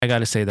I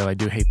gotta say though, I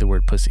do hate the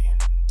word pussy.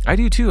 I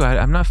do too.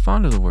 I'm not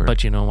fond of the word.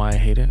 But you know why I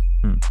hate it?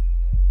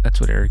 That's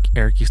what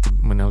Eric used to,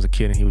 when I was a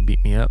kid and he would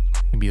beat me up.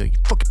 He'd be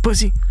like, fucking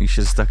pussy. You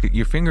should have stuck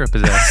your finger up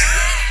his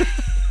ass.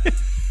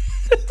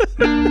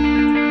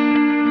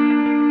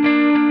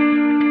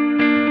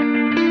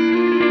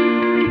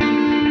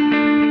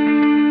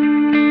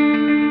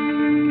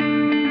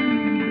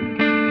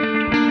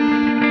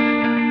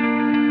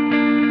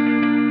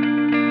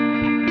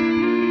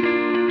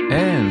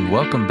 And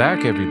welcome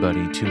back,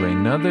 everybody, to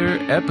another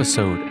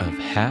episode of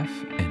Half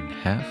and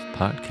Half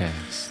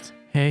Podcast.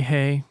 Hey.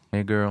 Hey,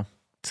 girl.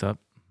 What's up?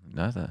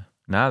 Nada.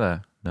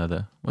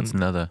 What's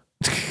nada?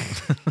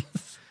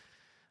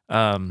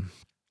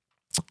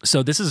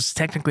 So this is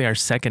technically our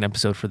second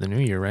episode for the new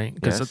year, right?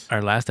 Because Yes.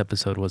 our last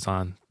episode was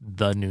on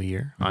the new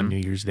year, on New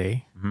Year's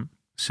Day. Mhm.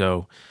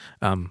 So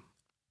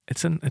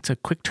it's a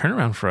quick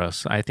turnaround for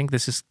us. I think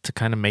this is to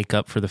kind of make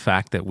up for the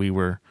fact that we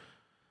were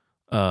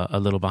a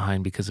little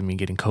behind because of me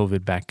getting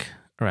COVID back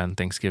around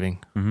Thanksgiving.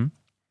 Mm-hmm.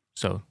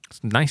 So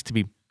it's nice to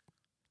be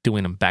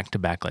doing them back to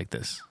back like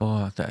this.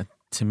 Well,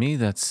 to me,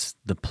 that's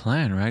the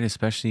plan, right?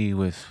 Especially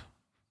with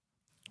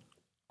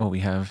what we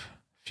have,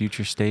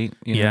 future state.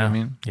 You know what I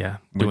mean? Yeah.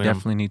 We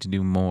definitely need to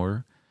do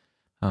more.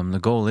 The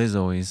goal is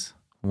always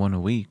one a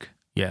week.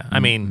 Yeah. I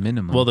mean,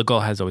 minimum. well, the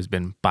goal has always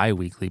been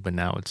bi-weekly, but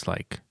now it's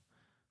like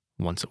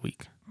once a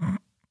week.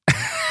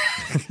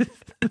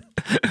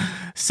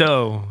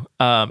 So,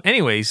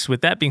 anyways,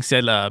 with that being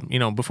said,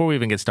 before we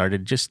even get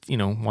started, just,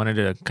 wanted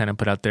to kind of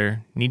put out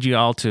there, need you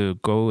all to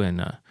go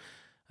and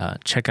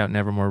check out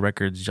Nevermore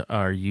Records,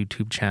 our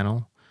YouTube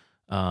channel.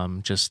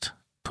 Just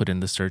put in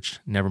the search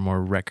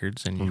Nevermore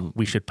Records and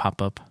we should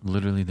pop up.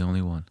 Literally the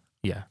only one.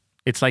 Yeah.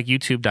 It's like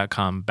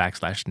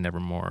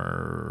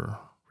youtube.com/Nevermore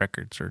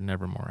Records or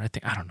Nevermore. I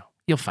don't know.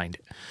 You'll find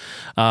it.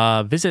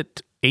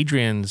 Visit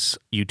Adrian's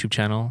YouTube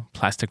channel,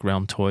 Plastic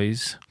Realm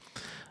Toys.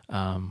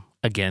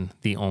 Again,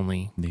 the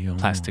only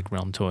Plastic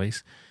Realm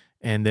Toys.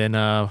 And then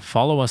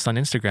follow us on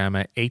Instagram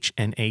at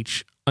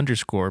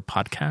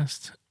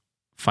HNH_podcast.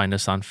 Find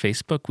us on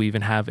Facebook. We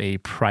even have a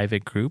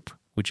private group,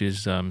 which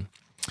is,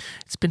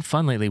 it's been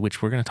fun lately,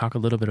 which we're going to talk a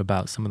little bit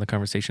about some of the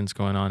conversations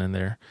going on in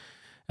there.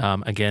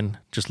 Again,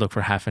 just look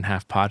for Half and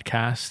Half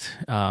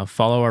Podcast.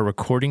 Follow our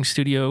recording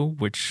studio,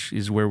 which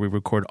is where we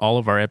record all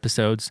of our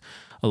episodes,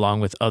 along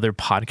with other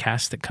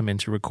podcasts that come in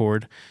to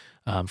record.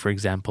 For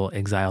example,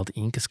 Exiled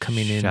Inc. is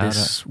coming in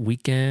this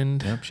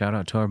weekend. Yep. Shout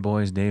out to our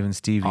boys, Dave and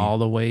Stevie. All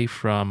the way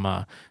from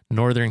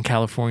Northern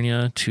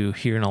California to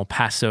here in El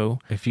Paso.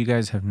 If you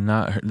guys have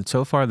not heard,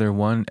 so far they're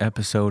one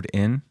episode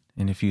in.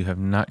 And if you have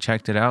not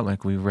checked it out,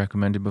 like we've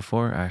recommended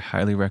before, I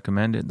highly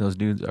recommend it. Those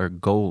dudes are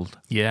gold.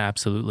 Yeah,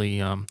 absolutely.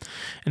 And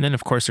then,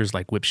 of course, there's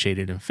like Whip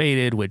Shaded and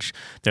Faded, which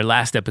their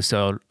last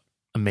episode,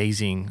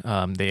 amazing.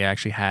 They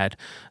actually had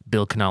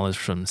Bill Canales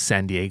from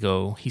San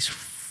Diego. He's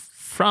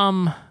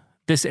from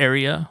this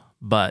area,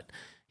 but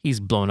he's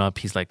blown up.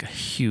 He's like a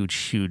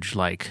huge,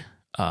 like,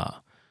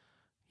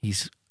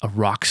 he's a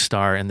rock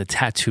star in the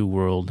tattoo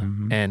world.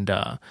 Mm-hmm. And,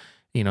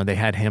 they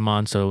had him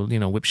on. So,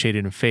 Whip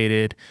Shaded and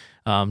Faded.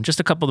 Just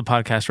a couple of the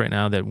podcasts right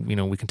now that,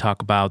 we can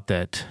talk about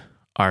that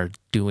are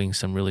doing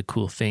some really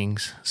cool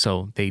things.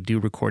 So they do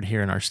record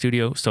here in our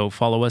studio. So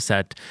follow us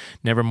at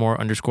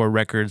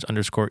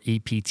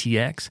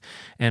Nevermore_Records_EPTX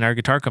and our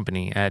guitar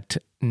company at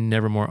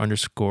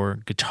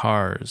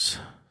Nevermore_Guitars.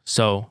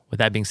 So with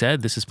that being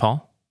said, this is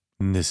Paul.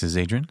 And this is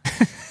Adrian.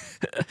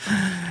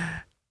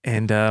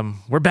 And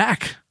we're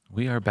back.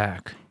 We are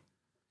back.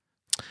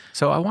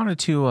 So I wanted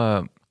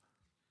to,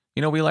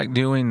 we like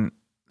doing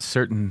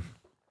certain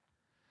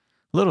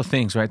little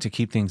things, right, to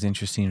keep things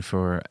interesting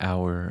for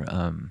our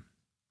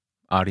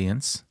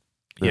audience.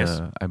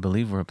 Yes. I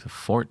believe we're up to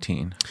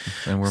 14,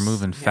 and we're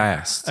moving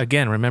fast.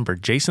 Again, remember,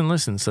 Jason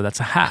listens, so that's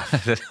a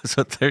half.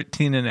 So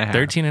 13 and a half.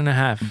 13 and a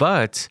half.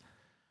 But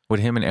would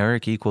him and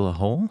Eric equal a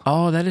whole?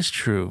 Oh, that is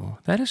true.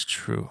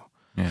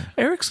 Yeah.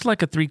 Eric's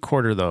like a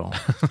 3/4 though.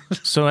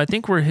 So I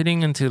think we're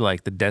hitting into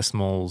like the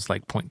decimals,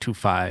 like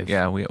 0.25.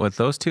 Yeah, with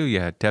those two,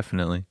 yeah,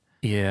 definitely.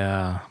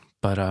 Yeah.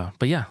 But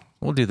yeah.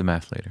 We'll do the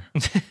math later.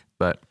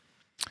 But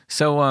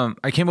so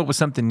I came up with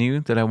something new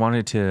that I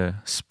wanted to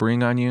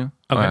spring on you.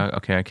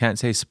 Okay. I can't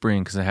say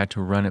spring because I had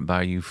to run it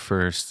by you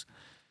first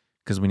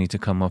because we need to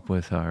come up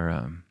with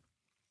our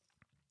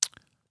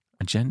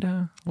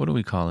agenda. What do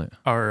we call it?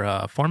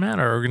 Our format,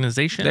 our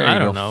organization? There you I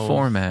don't go. know.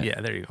 Format. Yeah,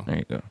 there you go. There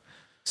you go.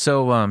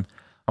 So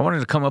I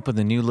wanted to come up with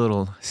a new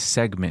little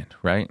segment,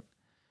 right?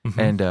 Mm-hmm.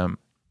 And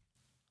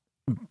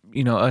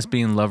us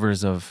being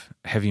lovers of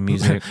heavy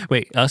music.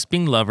 Wait, us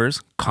being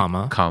lovers,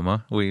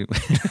 comma. We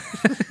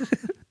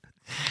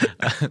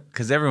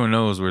because everyone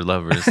knows we're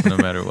lovers no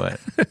matter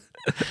what.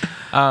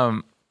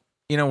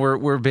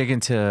 We're big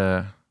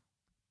into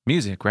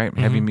music, right?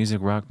 Mm-hmm. Heavy music,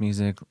 rock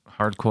music,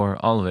 hardcore,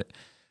 all of it.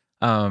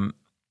 And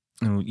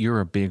you're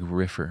a big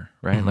riffer,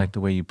 right? Mm-hmm. Like the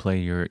way you play,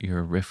 you're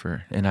a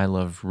riffer, and I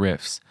love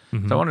riffs.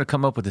 Mm-hmm. So I wanted to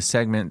come up with a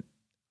segment.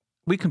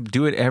 We can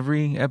do it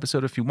every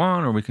episode if you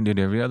want, or we can do it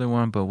every other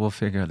one, but we'll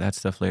figure out that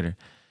stuff later.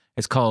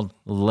 It's called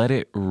Let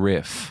It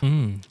Riff.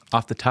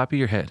 Off the top of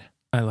your head,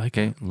 I like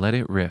Okay, it. let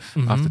it riff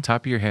off the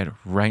top of your head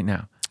right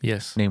now.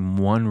 Yes. Name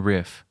one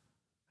riff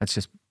that's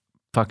just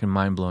fucking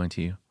mind blowing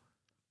to you.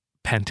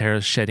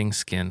 Pantera's Shedding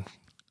Skin.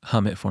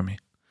 Hum it for me.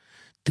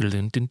 Oh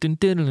yeah,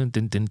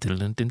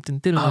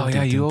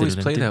 you always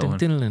play that one.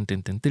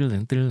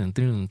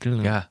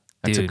 Yeah,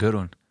 that's a Dude. good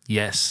one.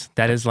 Yes,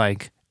 that is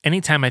like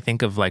anytime I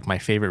think of like my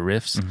favorite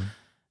riffs, Mm-hmm.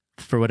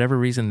 for whatever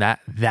reason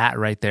that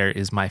right there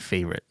is my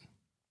favorite.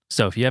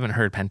 So if you haven't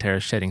heard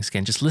Pantera's Shedding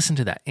Skin, just listen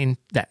to that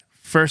that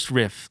first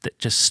riff that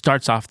just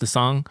starts off the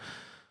song.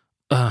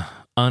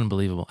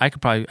 Unbelievable. I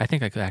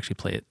think I could actually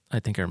play it. I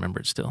think I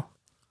remember it still.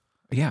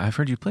 Yeah, I've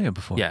heard you play it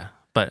before. Yeah,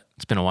 but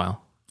it's been a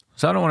while.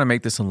 So I don't want to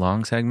make this a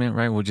long segment,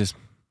 right? We'll just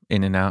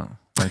in and out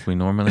like we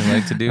normally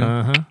like to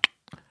do.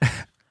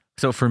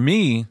 So for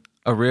me,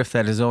 a riff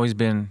that has always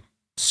been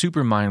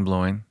super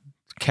mind-blowing,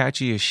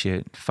 catchy as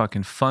shit,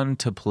 fucking fun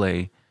to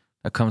play,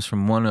 that comes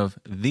from one of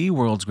the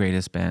world's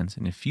greatest bands.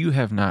 And if you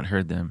have not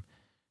heard them,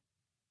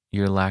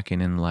 you're lacking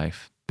in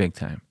life big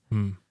time.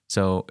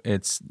 So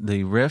it's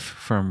the riff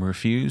from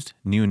Refused,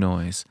 New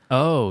Noise.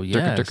 Oh, yes.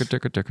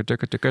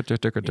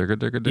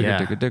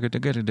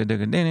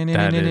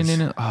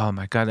 Oh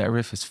my God, that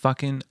riff is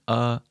fucking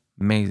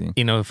amazing.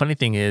 You know, the funny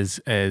thing is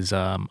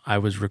I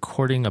was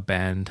recording a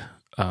band,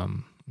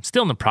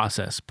 still in the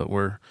process, but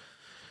we're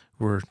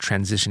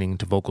transitioning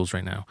to vocals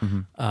right now.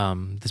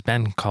 This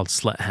band called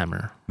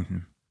Sluthammer.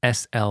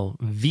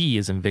 SLV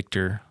is in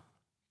Victor,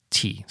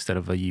 T instead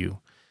of a U.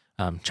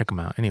 Check them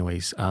out.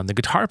 Anyways, the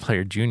guitar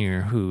player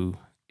Junior, who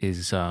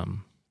is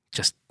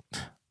just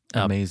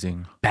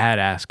Amazing,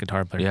 badass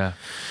guitar player. Yeah,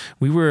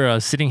 we were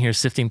sitting here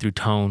sifting through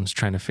tones,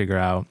 trying to figure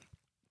out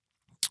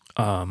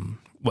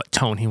what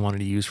tone he wanted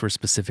to use for a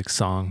specific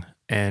song,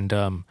 and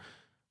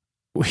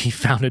we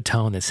found a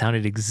tone that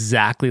sounded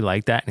exactly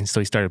like that, and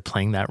so he started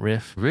playing that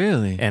riff.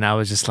 Really? And I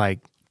was just like,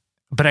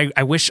 but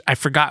I wish I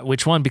forgot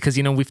which one, because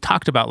you know we've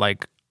talked about,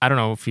 like, I don't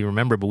know if you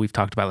remember, but we've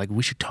talked about like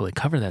we should totally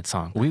cover that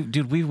song.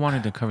 We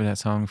wanted to cover that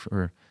song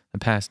for the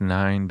past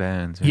 9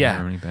 bands. Or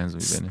how many bands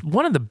we've been in.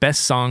 One of the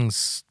best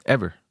songs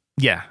Ever.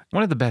 Yeah.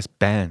 One of the best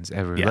bands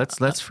ever. Yeah.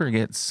 Let's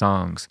forget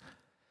songs.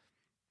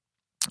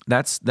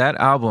 That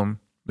album,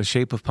 The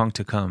Shape of Punk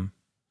to Come,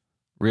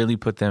 really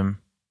put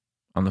them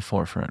on the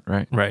forefront,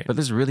 right? Right. But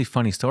there's a really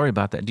funny story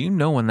about that. Do you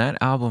know when that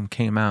album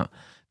came out,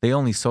 they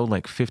only sold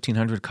like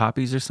 1,500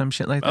 copies or some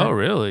shit like that? Oh,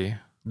 really?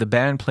 The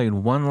band played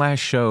one last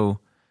show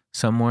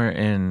somewhere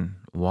in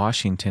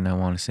Washington, I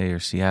want to say, or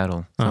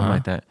Seattle, something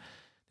like that.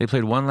 They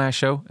played one last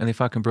show and they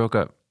fucking broke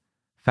up.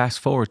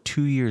 Fast forward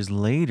 2 years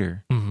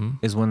later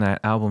is when that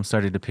album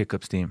started to pick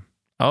up steam.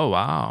 Oh,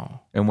 wow.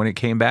 And when it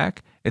came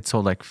back, it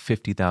sold like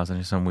 50,000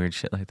 or some weird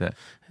shit like that.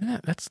 Yeah,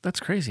 that's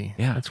crazy.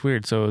 Yeah. That's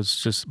weird. So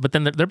it's just, but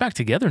then they're back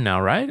together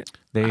now, right?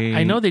 I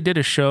I know they did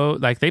a show,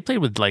 like they played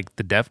with like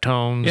the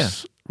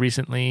Deftones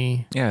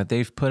recently. Yeah,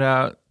 they've put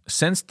out,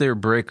 since their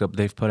breakup,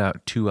 they've put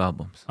out 2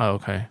 albums. Oh,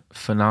 okay.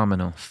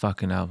 Phenomenal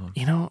fucking album.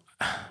 You know,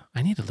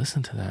 I need to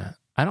listen to that.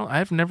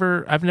 I've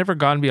never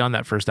gone beyond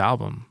that first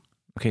album.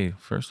 Okay,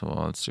 first of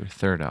all, it's their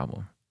 3rd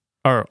album.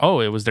 Or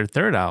it was their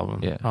 3rd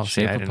album. Yeah. Oh,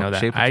 see, I didn't know that.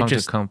 Shape of Punk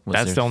to Come was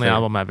that's their the only 3rd.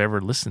 album I've ever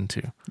listened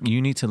to.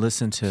 You need to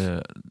listen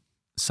to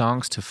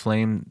Songs to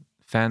Fan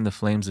the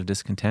Flames of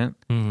Discontent.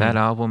 That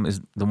album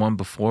is the one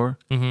before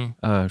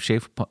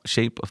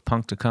Shape of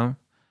Punk to Come.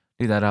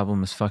 Dude, that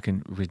album is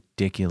fucking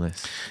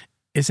ridiculous.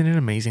 Isn't it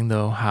amazing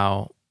though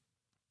how,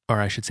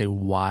 or I should say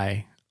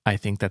why, I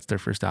think that's their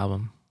first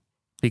album?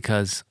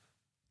 Because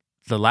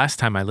the last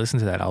time I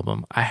listened to that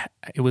album,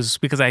 it was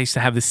because I used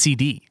to have the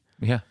CD.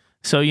 Yeah.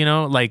 So, you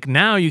know, like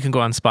now you can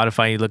go on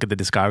Spotify, you look at the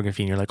discography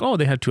and you're like, oh,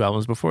 they had 2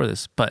 albums before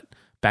this. But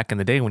back in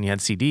the day when you had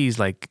CDs,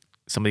 like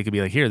somebody could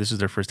be like, here, this is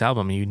their first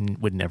album. And you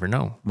would never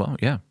know. Well,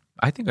 yeah.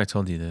 I think I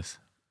told you this.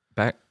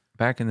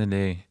 Back in the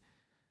day,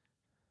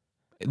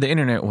 the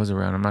internet was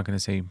around. I'm not going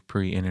to say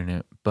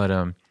pre-internet,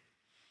 but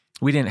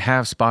we didn't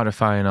have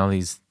Spotify and all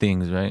these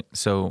things, right?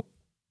 So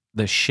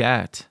the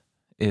Shat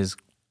is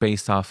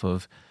based off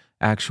of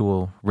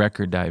actual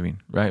record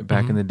diving, right?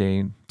 Back in the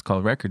day, it's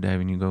called record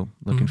diving. You go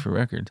looking for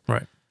records.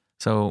 Right.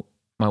 So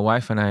my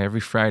wife and I,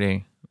 every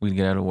Friday, we'd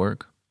get out of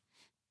work.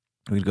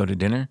 We'd go to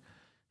dinner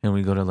and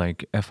we'd go to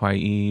like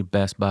FYE,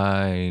 Best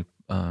Buy,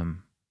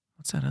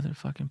 what's that other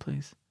fucking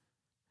place?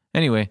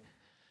 Anyway,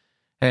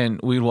 and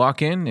we'd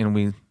walk in and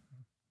we'd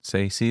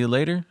say, see you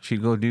later.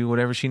 She'd go do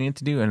whatever she needed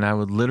to do. And I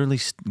would literally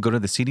go to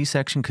the CD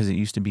section because it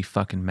used to be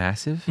fucking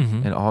massive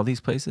at all these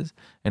places.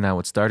 And I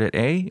would start at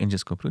A and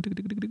just go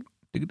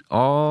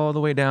all the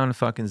way down to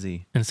fucking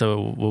Z. And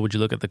so what would you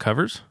look at the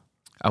covers?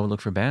 I would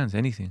look for bands,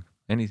 anything.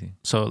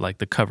 So like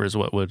the covers,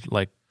 what would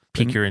like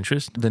pique your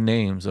interest? The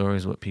names are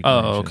always what people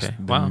Oh, interest. okay.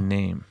 The Wow.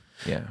 name.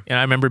 Yeah. And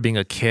I remember being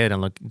a kid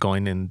and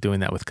going and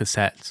doing that with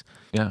cassettes.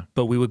 Yeah.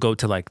 But we would go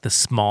to like the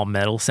small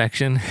metal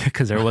section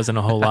because there wasn't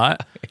a whole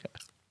lot.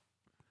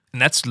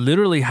 And that's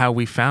literally how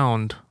we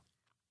found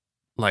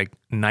like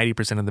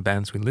 90% of the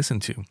bands we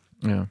listened to.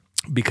 Yeah.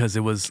 Because it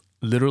was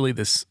literally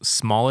this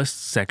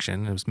smallest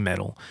section. It was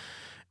metal.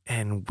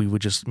 And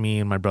me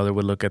and my brother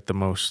would look at the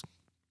most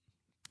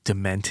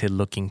demented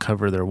looking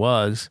cover there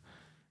was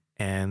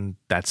And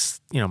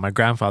that's, my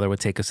grandfather would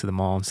take us to the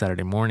mall on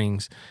Saturday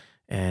mornings.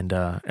 And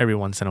every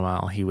once in a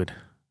while, he would,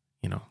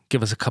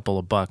 give us a couple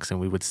of bucks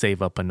and we would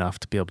save up enough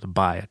to be able to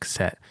buy a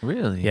cassette.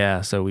 Really? Yeah.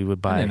 So we would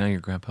buy. I didn't know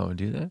your grandpa would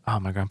do that. Oh,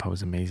 my grandpa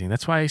was amazing.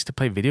 That's why I used to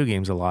play video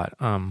games a lot.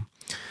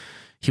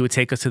 He would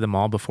take us to the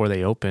mall before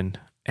they opened,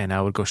 and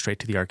I would go straight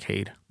to the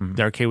arcade. Mhm.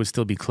 The arcade would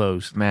still be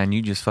closed. Man,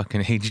 you just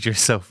fucking aged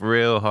yourself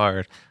real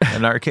hard.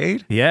 An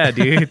arcade? Yeah,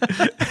 dude.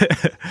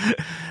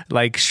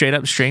 Like straight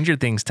up Stranger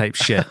Things type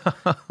shit.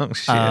 Oh,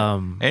 shit.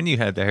 And you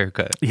had the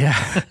haircut.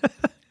 Yeah.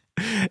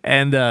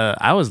 And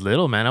I was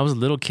little, man. I was a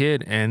little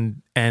kid,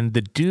 and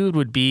the dude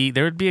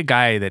there would be a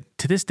guy that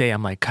to this day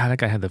I'm like, God, that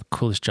guy had the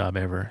coolest job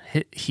ever.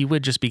 He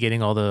would just be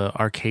getting all the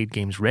arcade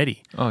games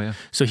ready. Oh, yeah.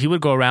 So he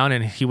would go around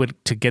and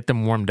to get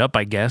them warmed up,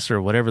 I guess,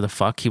 or whatever the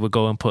fuck, he would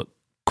go and put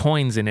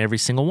coins in every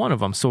single one of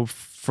them. So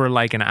for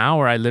like an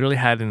hour, I literally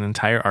had an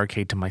entire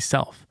arcade to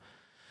myself.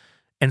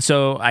 And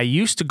so I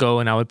used to go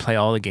and I would play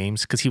all the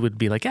games because he would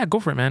be like, yeah, go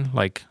for it, man.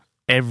 Like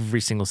every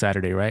single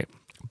Saturday, right?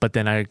 But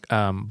then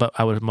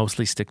I would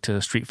mostly stick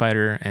to Street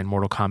Fighter and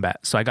Mortal Kombat.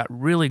 So I got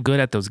really good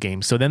at those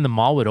games. So then the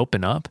mall would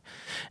open up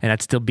and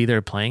I'd still be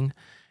there playing.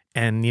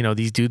 And,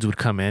 these dudes would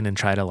come in and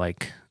try to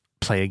like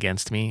play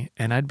against me.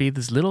 And I'd be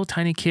this little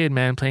tiny kid,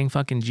 man, playing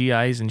fucking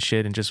GIs and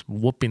shit and just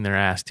whooping their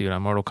ass, dude,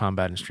 on Mortal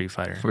Kombat and Street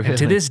Fighter. Really? And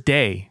to this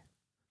day,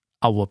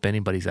 I'll whoop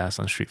anybody's ass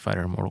on Street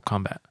Fighter and Mortal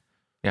Kombat.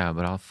 Yeah,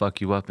 but I'll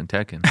fuck you up in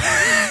Tekken.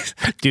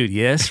 Dude,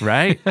 yes,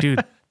 right?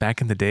 Dude,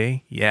 back in the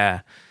day,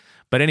 yeah.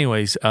 But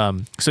anyways,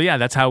 so yeah,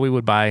 that's how we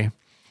would buy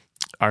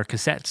our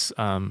cassettes.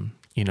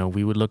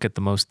 We would look at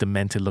the most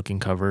demented looking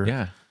cover.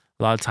 Yeah.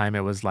 A lot of time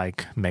it was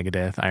like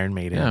Megadeth, Iron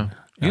Maiden. Yeah.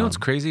 You know what's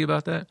crazy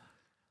about that?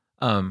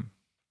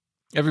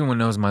 Everyone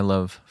knows my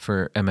love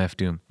for MF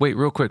Doom. Wait,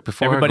 real quick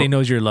before everybody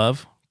knows your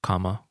love,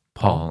 comma,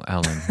 Paul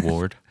Allen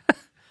Ward.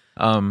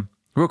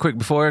 Real quick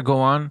before I go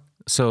on.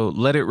 So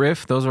Let It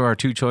Riff. Those are our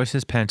two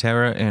choices,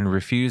 Pantera and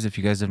Refuse. If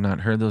you guys have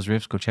not heard those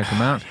riffs, go check them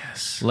out.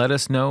 Yes. Let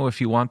us know if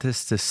you want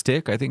this to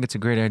stick. I think it's a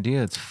great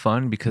idea. It's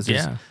fun because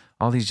there's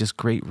all these just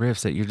great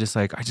riffs that you're just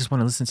like, I just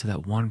want to listen to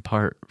that one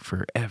part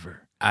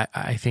forever.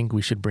 I think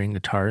we should bring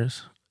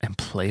guitars and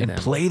play them.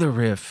 Play the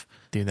riff.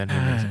 Dude, that'd be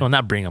amazing. Well,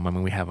 not bring them. I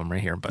mean, we have them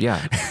right here. But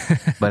yeah,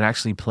 but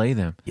actually play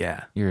them.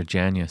 Yeah. You're a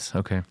genius.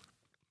 Okay.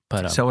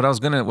 But so what I was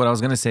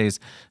gonna say is,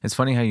 it's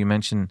funny how you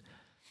mentioned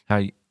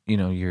how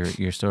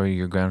your story,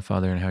 your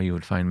grandfather, and how you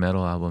would find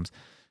metal albums.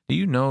 Do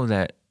you know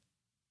that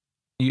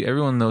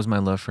everyone knows my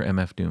love for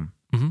MF Doom?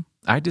 Mm-hmm.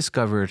 I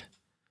discovered,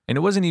 and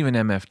it wasn't even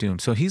MF Doom.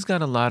 So he's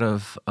got a lot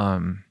of I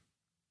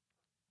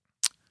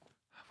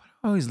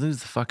always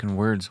lose the fucking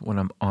words when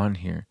I'm on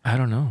here. I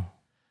don't know.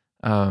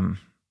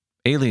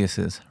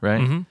 Aliases,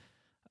 right? Mm-hmm.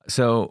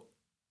 So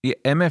yeah,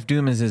 MF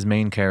Doom is his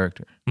main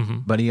character, Mm-hmm.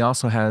 but he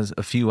also has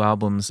a few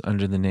albums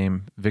under the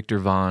name Victor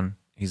Vaughn.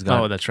 He's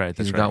got that's right.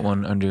 He's got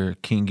one under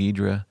King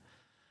Ghidra.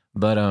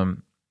 But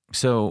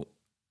so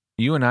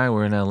you and I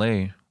were in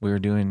LA. We were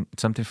doing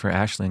something for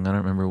Ashling. I don't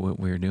remember what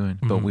we were doing,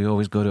 but we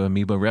always go to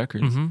Amoeba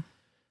Records. Mm-hmm.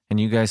 And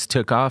you guys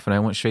took off, and I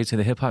went straight to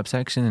the hip hop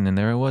section, and then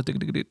there I was,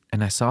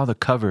 and I saw the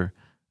cover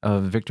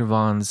of Victor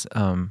Vaughn's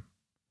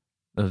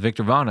the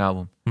Victor Vaughn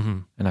album, Mm-hmm.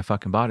 and I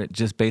fucking bought it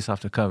just based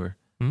off the cover.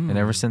 Mm. And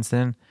ever since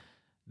then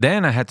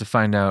I had to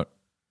find out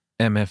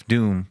MF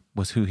Doom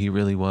was who he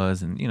really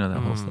was, and that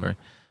whole story.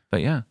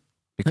 But yeah,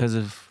 because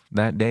of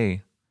that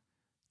day,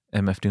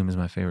 MF Doom is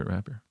my favorite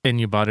rapper. And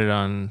you bought it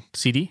on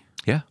CD?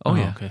 Yeah. Oh,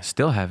 Yeah. okay.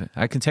 Still have it.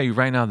 I can tell you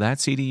right now, that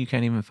CD you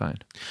can't even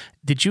find.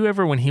 Did you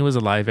ever, when he was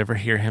alive, ever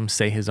hear him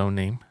say his own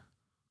name?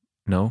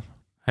 No.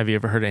 Have you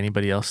ever heard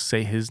anybody else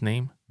say his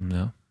name?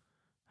 No.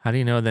 How do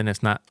you know then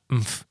it's not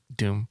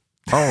Doom?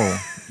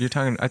 Oh, you're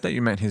talking. I thought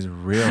you meant his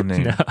real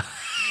name. No.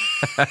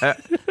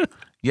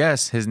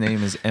 Yes, his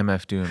name is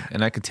MF Doom,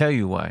 and I can tell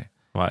you why.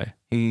 Why?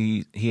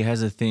 He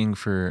has a thing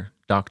for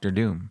Dr.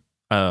 Doom.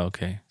 Oh,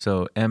 okay.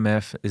 So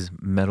MF is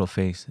Metal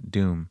Face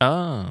Doom.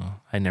 Oh,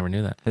 I never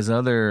knew that. His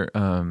other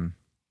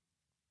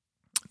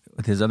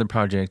with his other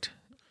project,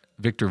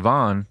 Victor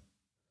Vaughn,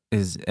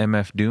 is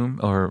MF Doom,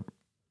 or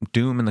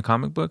Doom in the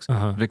comic books.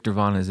 Uh-huh. Victor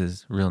Vaughn is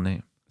his real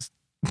name.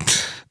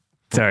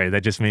 Sorry,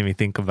 that just made me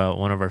think about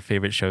one of our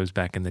favorite shows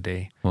back in the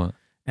day. What?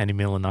 Andy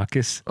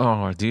Milonakis.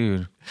 Oh,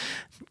 dude.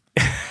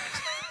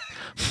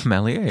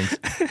 Smelly eggs.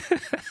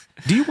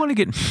 Do you want to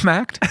get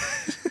smacked?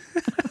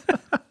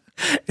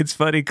 It's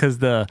funny because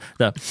the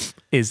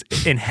is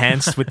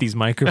enhanced with these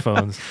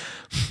microphones.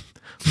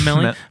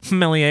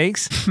 Smelly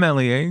eggs.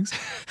 Smelly eggs.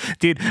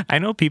 Dude, I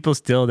know people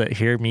still that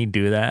hear me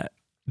do that,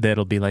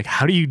 that'll be like,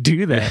 how do you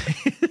do that?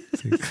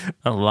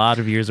 A lot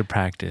of years of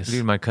practice.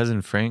 Dude, my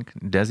cousin Frank,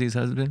 Desi's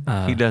husband,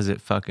 he does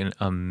it fucking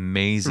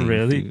amazing.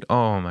 Really? Dude.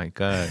 Oh my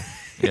God.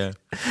 Yeah.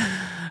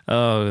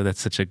 Oh,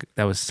 that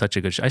was such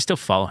a good show. I still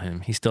follow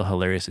him. He's still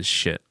hilarious as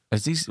shit.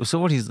 Is he, so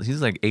what,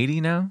 he's like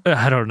 80 now?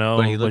 I don't know.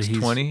 But he looks he's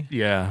 20?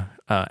 Yeah.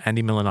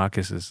 Andy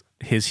Milonakis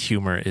his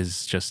humor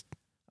is just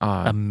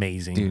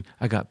Amazing. Dude,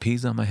 I got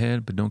peas on my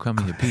head, but don't call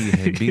me a pea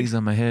head. Bees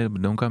on my head,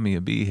 but don't call me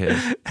a bee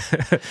head.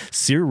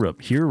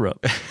 Syrup,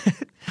 syrup.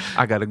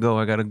 I gotta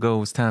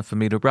go. It's time for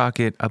me to rock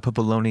it. I put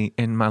bologna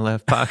in my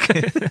left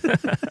pocket.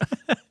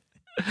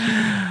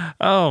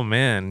 Oh,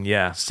 man.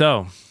 Yeah.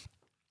 So,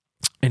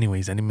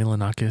 anyways, Eddie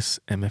Milonakis,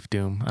 MF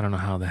Doom. I don't know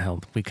how the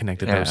hell we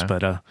connected those,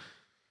 but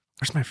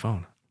where's my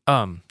phone?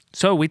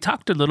 So we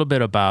talked a little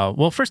bit about,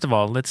 well, first of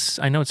all,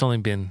 I know it's only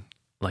been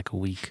like a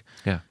week.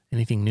 Yeah.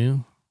 Anything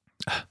new?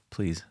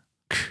 Please.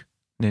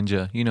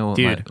 Ninja, you know what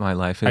Dude, my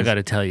life is. I got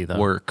to tell you though.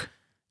 Work.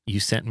 You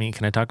sent me,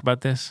 can I talk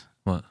about this?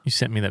 What? You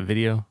sent me that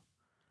video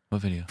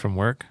What video? from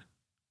work.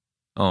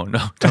 Oh,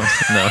 no. Don't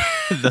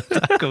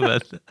talk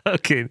about that.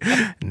 Okay,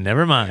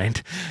 never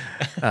mind.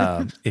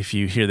 If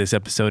you hear this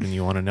episode and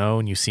you want to know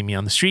and you see me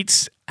on the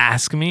streets,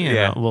 ask me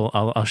and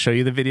I'll show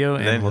you the video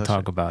and Then we'll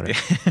talk about it.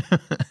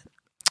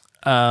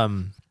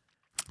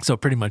 So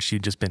pretty much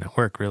you've just been at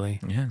work, really.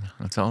 Yeah,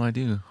 that's all I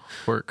do.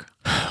 Work.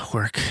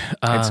 Work.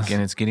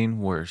 It's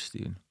getting worse,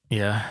 dude.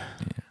 Yeah.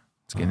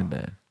 It's getting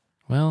bad.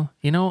 Well,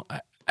 you know,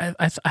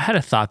 I had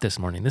a thought this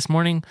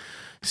morning.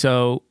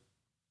 So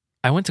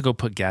I went to go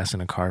put gas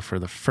in a car for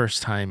the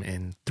first time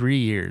in 3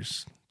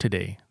 years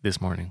this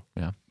morning.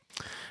 Yeah.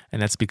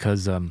 And that's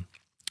because I'm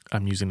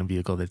using a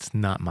vehicle that's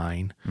not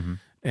mine. Mm-hmm.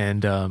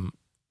 And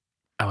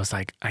I was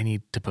like, I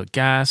need to put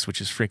gas,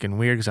 which is freaking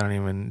weird because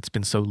it's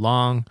been so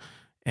long,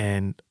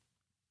 and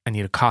I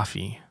need a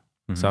coffee.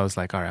 Mm-hmm. So I was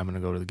like, all right, I'm going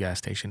to go to the gas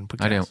station and put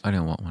gas. I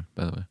didn't want one,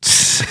 by the way.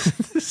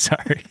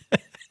 Sorry.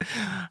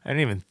 I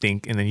didn't even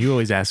think. And then you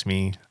always ask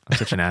me, I'm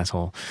such an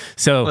asshole.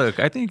 So look,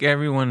 I think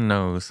everyone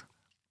knows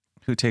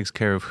who takes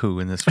care of who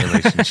in this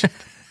relationship.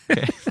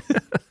 Okay.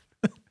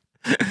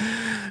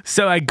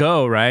 So I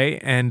go, right?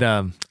 And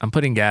I'm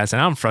putting gas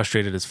and I'm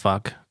frustrated as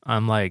fuck.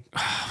 I'm like,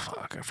 oh,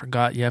 fuck, I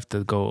forgot you have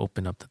to go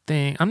open up the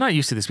thing. I'm not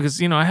used to this because,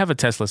 you know, I have a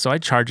Tesla, so I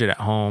charge it at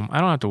home. I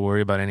don't have to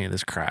worry about any of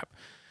this crap.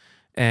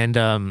 And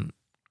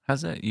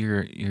how's that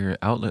your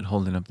outlet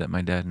holding up that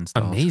my dad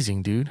installed?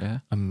 Amazing, dude. Yeah.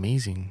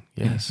 Amazing.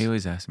 Yes. He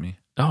always asks me.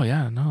 Oh,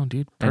 yeah. No,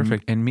 dude.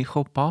 Perfect. And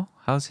mijo Paul,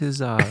 how's his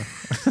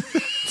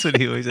that's what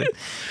he always said.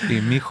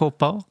 Mijo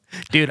Paul?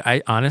 Dude,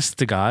 honest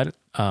to God,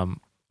 I'm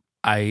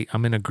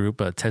in a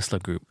group, a Tesla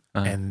group,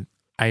 and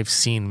I've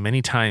seen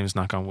many times,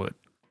 knock on wood,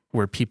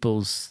 where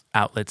people's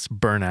outlets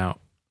burn out.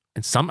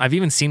 And I've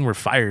even seen where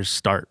fires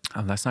start.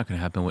 Oh, that's not going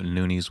to happen with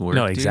Nooney's work.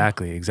 No, dude.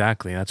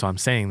 exactly. That's what I'm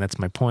saying. That's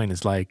my point.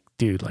 Is like,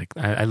 dude, like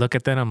I look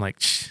at that, I'm like,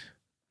 shh,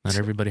 not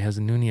everybody has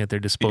a Noonie at their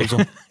disposal.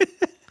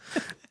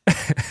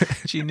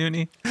 Gee,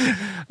 Noonie.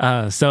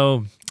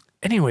 So,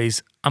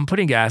 anyways, I'm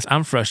putting gas.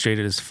 I'm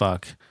frustrated as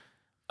fuck.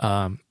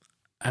 I'm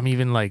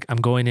even like, I'm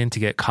going in to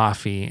get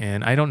coffee,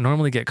 and I don't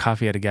normally get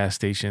coffee at a gas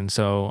station,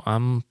 so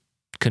I'm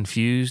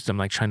confused. I'm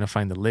like trying to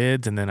find the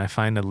lids, and then I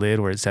find a lid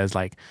where it says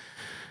like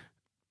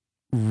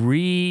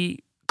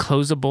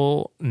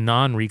reclosable,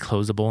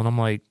 non-reclosable, and I'm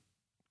like,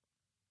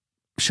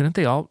 shouldn't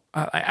they all?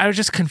 I was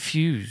just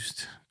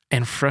confused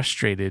and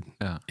frustrated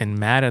and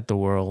mad at the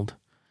world.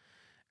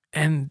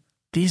 And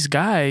these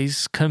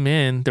guys come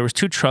in. There was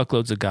 2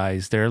 truckloads of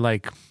guys. They're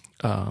like,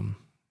 I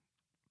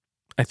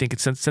think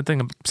it's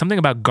something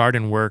about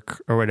garden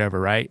work or whatever,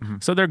 right? Mm-hmm.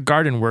 So they're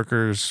garden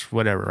workers,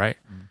 whatever, right?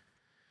 Mm-hmm.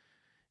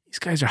 These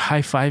guys are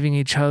high-fiving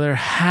each other,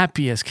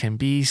 happy as can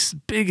be,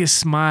 biggest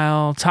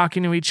smile,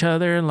 talking to each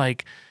other,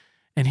 like,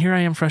 and here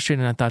I am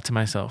frustrated, and I thought to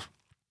myself,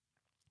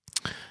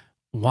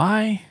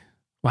 why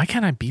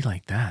can't I be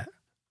like that?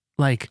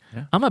 Like,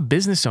 I'm a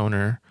business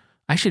owner.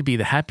 I should be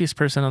the happiest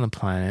person on the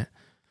planet.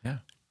 Yeah.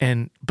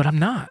 But I'm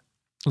not.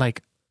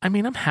 Like, I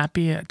mean, I'm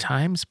happy at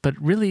times, but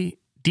really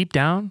deep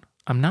down,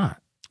 I'm not.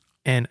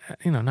 And,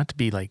 you know, not to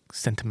be like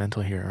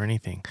sentimental here or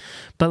anything,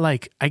 but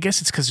like, I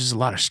guess it's because there's a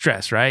lot of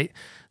stress, right?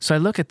 So I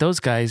look at those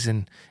guys,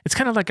 and it's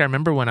kind of like I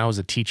remember when I was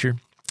a teacher.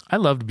 I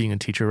loved being a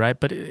teacher, right?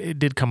 But it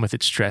did come with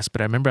its stress.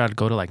 But I remember I'd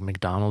go to like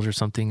McDonald's or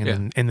something,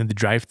 and then the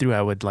drive-through,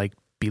 I would like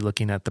be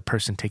looking at the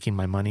person taking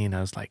my money, and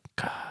I was like,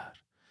 God,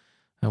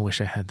 I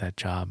wish I had that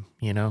job,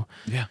 you know?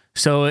 Yeah.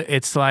 So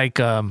it's like,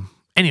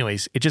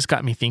 anyways, it just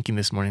got me thinking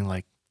this morning,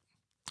 like,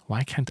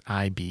 why can't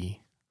I be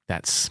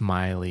that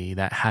smiley,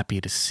 that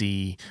happy to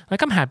see?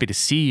 Like, I'm happy to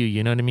see you,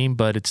 you know what I mean?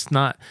 But it's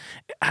not,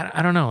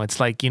 I don't know. It's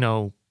like, you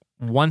know,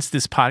 once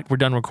we're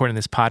done recording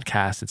this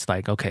podcast, it's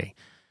like, okay,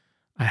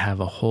 I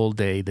have a whole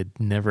day that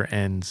never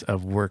ends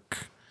of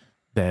work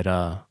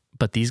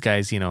but these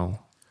guys, you know,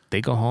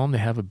 they go home, they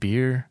have a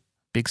beer,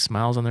 big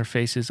smiles on their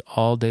faces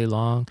all day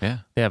long. Yeah.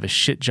 They have a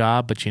shit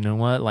job, but you know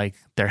what? Like,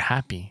 they're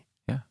happy.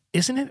 Yeah.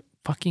 Isn't it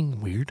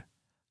fucking weird?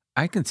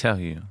 I can tell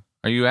you.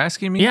 Are you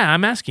asking me? Yeah,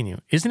 I'm asking you.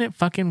 Isn't it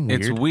fucking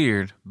weird? It's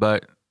weird,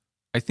 but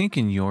I think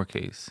in your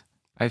case,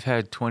 I've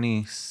had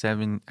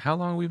 27, how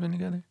long have we been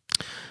together?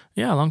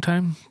 Yeah, a long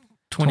time.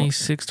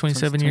 26,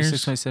 27 years.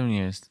 26, 27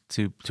 years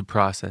to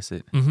process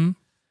it. Mm-hmm.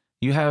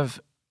 You have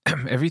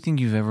everything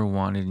you've ever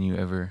wanted and you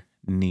ever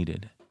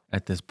needed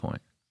at this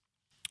point,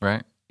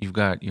 right? You've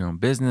got your own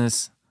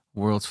business,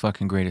 world's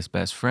fucking greatest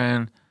best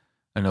friend,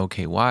 an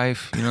okay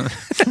wife, you know?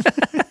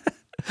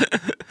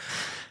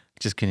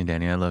 Just kidding,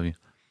 Danny. I love you.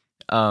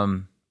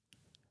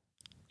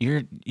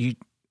 you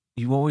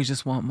always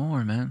just want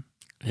more, man.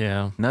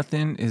 Yeah.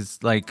 Nothing is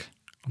like,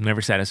 I'm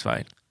never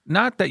satisfied.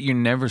 not that you're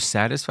never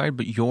satisfied,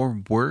 but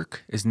your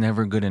work is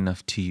never good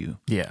enough to you.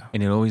 Yeah.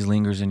 And it always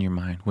lingers in your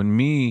mind. When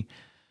me,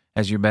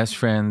 as your best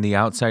friend, the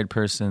outside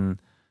person,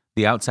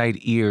 the outside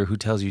ear who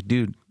tells you,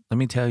 dude, let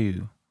me tell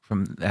you,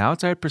 from the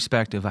outside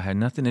perspective, I had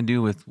nothing to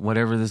do with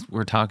whatever this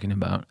we're talking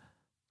about.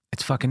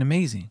 It's fucking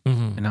amazing.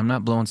 Mm-hmm. And I'm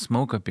not blowing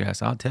smoke up your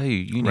ass. I'll tell you,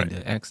 you need Right.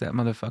 to X that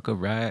motherfucker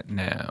right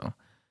now.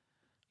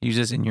 You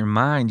just, in your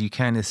mind, you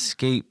can't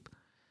escape.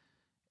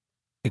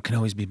 It can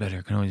always be better.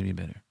 It can always be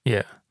better.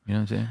 Yeah. You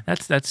know what I'm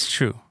saying? That's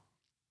true.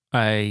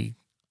 I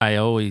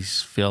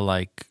always feel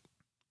like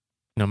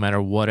no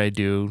matter what I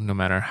do, no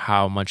matter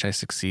how much I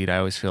succeed, I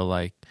always feel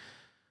like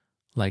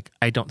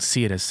I don't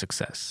see it as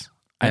success.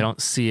 I Yeah.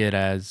 don't see it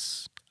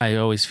as, I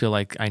always feel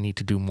like I need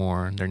to do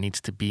more. There needs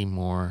to be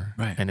more.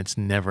 Right. And it's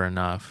never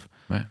enough.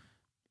 Right.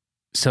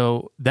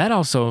 So that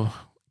also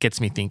gets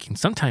me thinking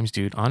sometimes,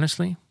 dude,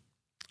 honestly,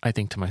 I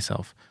think to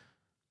myself,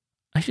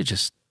 I should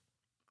just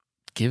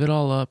give it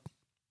all up,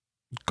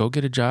 go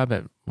get a job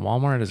at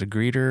Walmart as a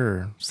greeter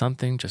or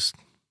something, just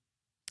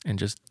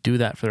do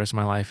that for the rest of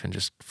my life and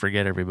just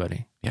forget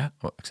everybody. Yeah.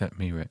 Well, except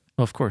me, right?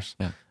 Well, of course.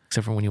 Yeah.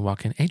 Except for when you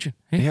walk in, Adrian.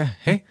 Hey, Yeah.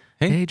 Hey.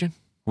 hey, Hey. Adrian.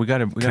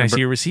 Can I see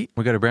your receipt?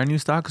 We got a brand new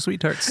stock of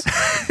sweet tarts.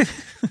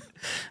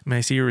 May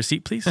I see your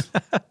receipt, please?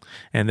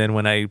 And then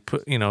when I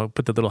put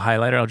the little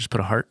highlighter, I'll just put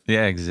a heart.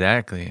 Yeah,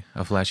 exactly.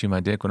 I'll flash you my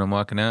dick when I'm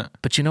walking out.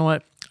 But you know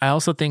what? I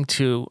also think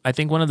too, I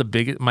think one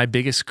of my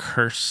biggest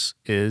curse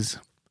is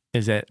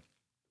that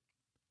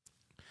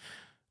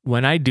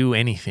when I do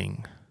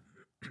anything,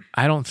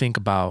 I don't think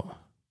about,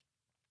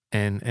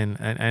 and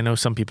I know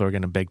some people are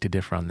going to beg to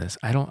differ on this.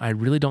 I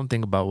really don't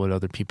think about what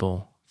other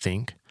people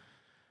think.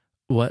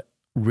 What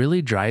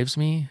really drives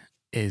me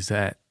is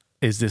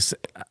this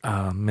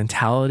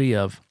mentality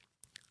of,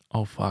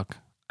 oh fuck,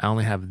 I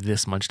only have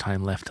this much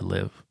time left to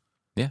live.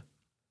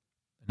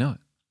 No,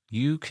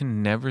 you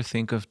can never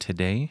think of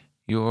today.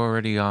 You're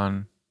already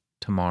on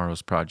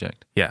tomorrow's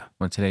project. Yeah.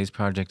 When today's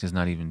project is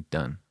not even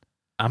done.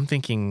 I'm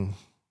thinking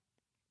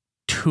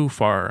too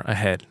far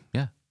ahead.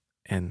 Yeah.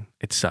 And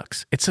it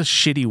sucks. It's a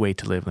shitty way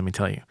to live, let me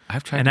tell you.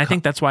 I've tried And to I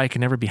think that's why I can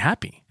never be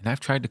happy. and I've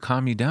tried to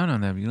calm you down on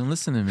that, but you don't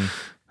listen to me.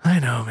 I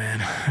know,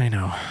 man. I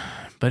know.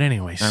 But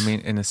anyways. I mean,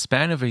 in the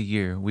span of a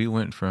year, we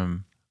went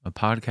from a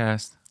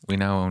podcast. We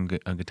now own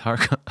a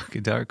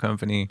guitar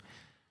company.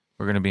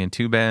 We're going to be in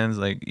 2 bands.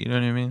 Like, you know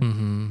what I mean?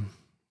 Mm-hmm.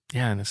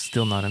 Yeah, and it's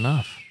still not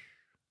enough.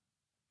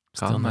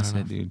 Call him, I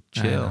said, dude,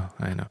 chill.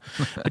 I know.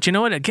 But you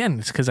know what? Again,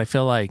 it's because I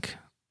feel like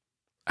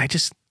I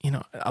just,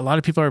 a lot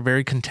of people are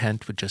very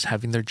content with just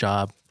having their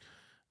job,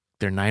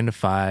 their 9 to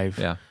 5,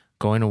 Yeah.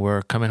 going to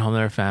work, coming home to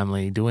their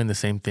family, doing the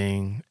same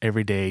thing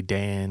every day,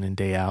 day in and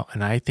day out.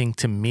 And I think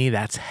to me,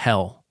 that's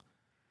hell.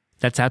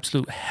 That's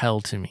absolute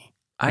hell to me.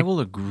 I will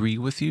agree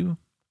with you.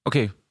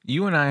 Okay,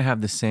 you and I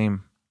have the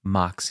same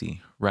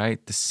moxie,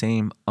 right? The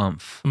same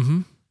umph.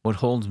 Mm-hmm. What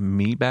holds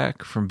me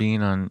back from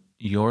being on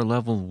your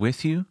level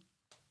with you,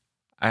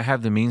 I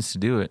have the means to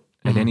do it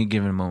at Mhm. any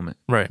given moment.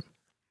 Right.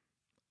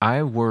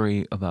 I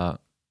worry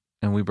about,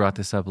 and we brought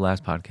this up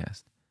last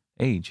podcast,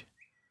 age.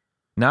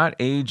 Not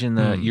age in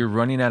the you're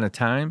running out of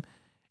time,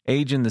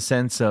 age in the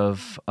sense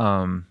of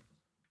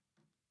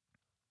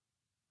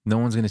no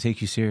one's going to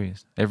take you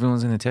serious.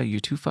 Everyone's going to tell you, you're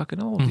too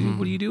fucking old, dude.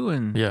 What are you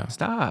doing? Yeah.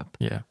 Stop.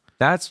 Yeah.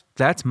 That's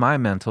my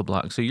mental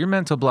block. So your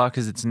mental block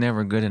is it's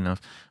never good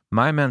enough.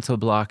 My mental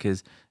block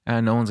is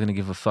no one's going to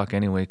give a fuck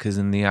anyway because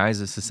in the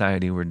eyes of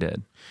society, we're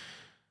dead.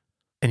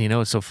 And you know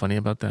what's so funny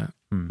about that?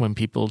 Hmm. When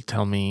people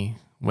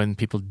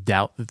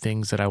doubt the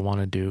things that I want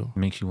to do. It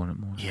makes you want it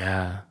more.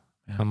 Yeah.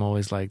 Yeah. I'm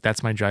always like,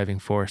 that's my driving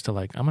force to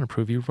like, I'm going to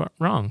prove you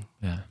wrong,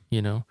 Yeah.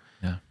 Yeah.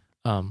 Yeah.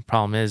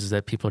 Problem is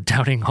that people are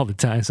doubting all the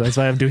time. So that's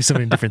why I'm doing so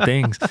many different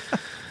things.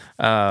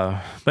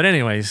 But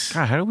anyways,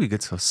 God, how do we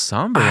get so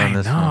somber I on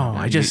this know. one?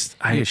 I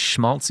You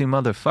schmaltzy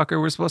motherfucker.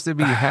 We're supposed to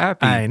be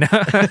happy. I know.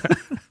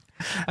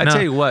 I No.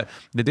 tell you what,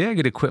 the day I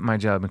get to quit my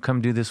job and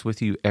come do this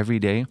with you every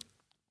day,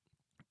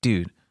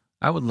 dude,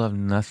 I would love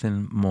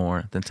nothing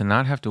more than to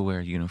not have to wear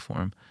a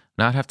uniform,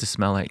 not have to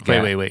smell like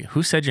gas. Wait.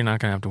 Who said you're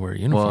not going to have to wear a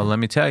uniform? Well, let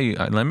me tell you,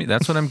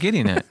 that's what I'm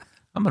getting at.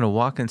 I'm going to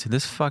walk into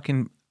this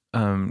fucking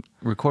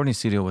recording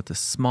studio with the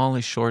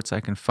smallest shorts I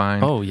can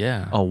find. Oh,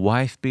 yeah. A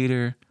wife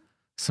beater,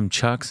 some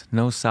Chucks,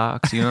 no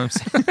socks. You know what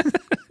I'm saying?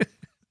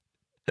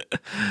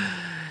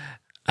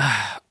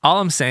 All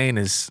I'm saying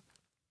is,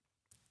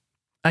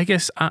 I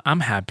guess I'm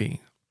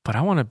happy, but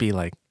I want to be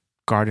like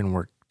garden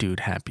work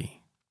dude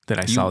happy that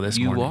I saw this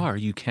morning. You are.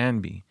 You can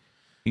be.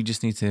 You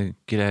just need to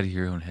get out of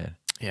your own head.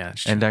 Yeah,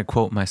 it's true. And I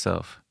quote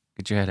myself,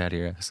 get your head out of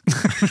your ass.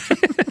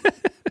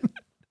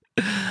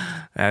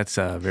 That's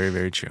very,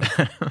 very true.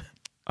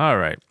 All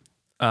right.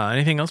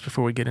 Anything else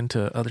before we get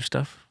into other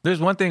stuff? There's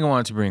one thing I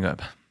wanted to bring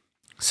up.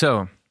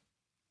 So,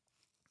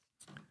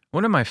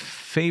 one of my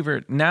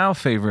favorite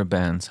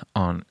bands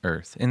on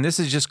earth, and this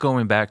is just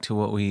going back to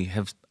what we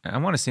have, I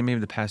want to say maybe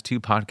the past 2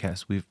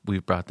 podcasts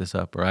we've brought this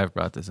up, or I've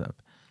brought this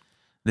up.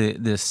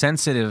 the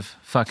sensitive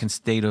fucking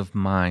state of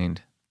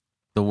mind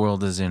the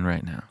world is in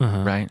right now,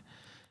 right?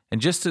 And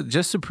just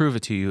to prove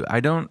it to you, I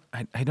don't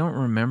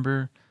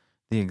remember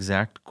the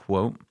exact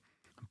quote,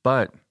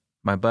 but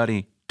my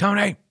buddy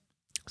Tony,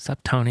 What's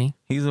up, Tony?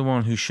 he's the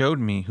one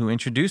who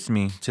introduced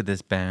me to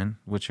this band,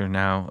 which are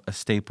now a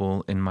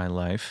staple in my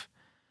life.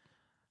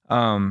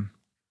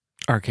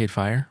 Arcade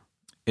Fire.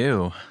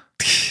 Ew.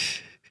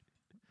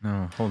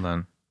 No, hold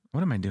on.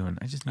 What am I doing?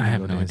 I just need I to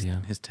have go no to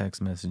idea. his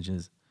text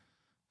messages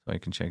so I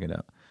can check it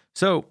out.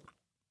 So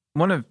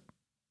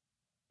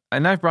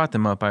and I've brought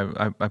them up.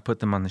 I put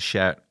them on the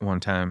chat one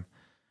time.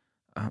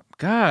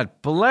 God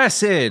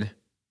blessed.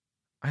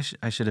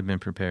 I should have been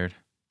prepared.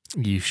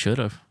 You should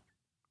have.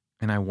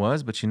 And I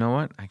was, but you know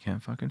what? I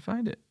can't fucking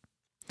find it.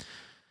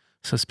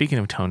 So speaking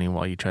of Tony,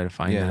 while you try to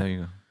find Yeah, that, there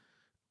you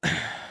go.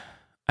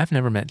 I've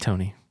never met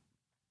Tony.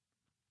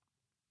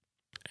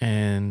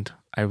 And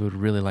I would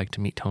really like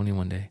to meet Tony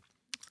one day.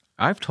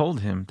 I've told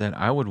him that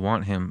I would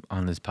want him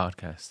on this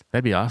podcast.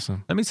 That'd be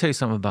awesome. Let me tell you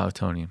something about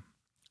Tony.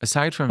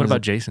 Aside from What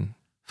about Jason?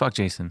 fuck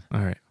Jason.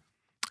 All right.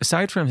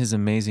 Aside from his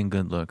amazing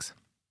good looks,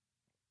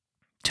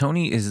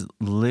 Tony is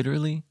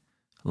literally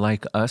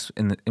like us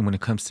when it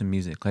comes to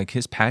music. Like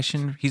his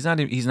passion, he's not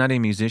a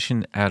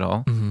musician at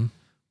all,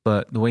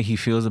 but the way he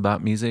feels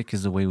about music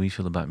is the way we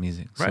feel about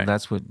music. So Right.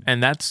 that's what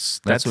That's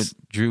what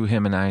drew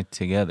him and I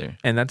together.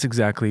 And that's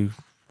exactly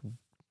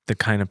the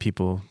kind of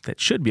people that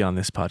should be on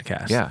this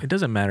podcast. Yeah. It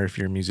doesn't matter if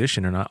you're a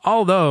musician or not.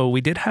 Although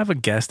we did have a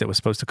guest that was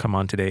supposed to come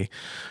on today.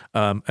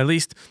 At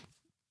least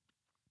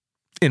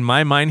in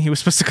my mind, he was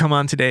supposed to come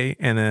on today,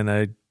 and then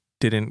I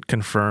didn't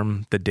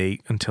confirm the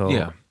date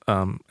until,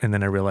 and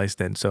then I realized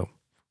then. So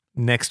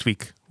next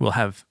week we'll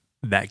have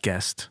that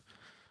guest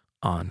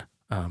on.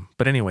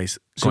 But anyways,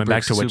 going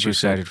back to what you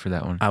said, excited for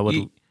that one. I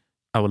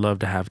would love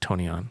to have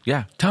Tony on.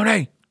 Yeah,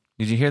 Tony.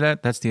 Did you hear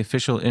that? That's the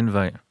official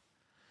invite.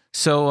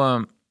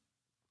 So,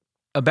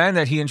 a band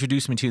that he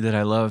introduced me to that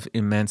I love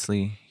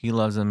immensely. He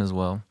loves them as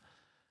well.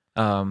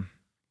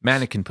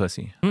 Mannequin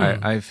Pussy.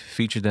 I've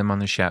featured them on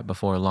the chat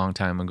before a long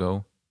time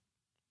ago.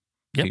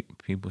 Yep.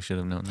 People should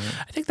have known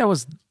that. I think that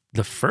was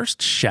the first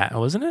chat,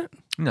 wasn't it?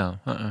 No.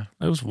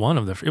 It was one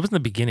of the. It wasn't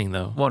the beginning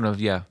though. One of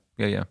yeah.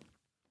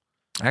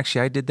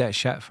 Actually, I did that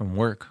chat from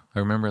work. I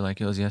remember like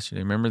it was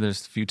yesterday. Remember,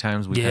 there's a few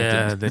times we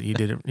had to, that you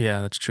did it.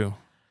 Yeah, that's true.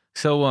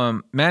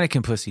 So,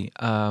 Mannequin Pussy.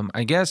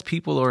 I guess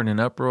people are in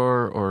an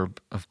uproar, or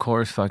of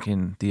course,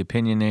 fucking the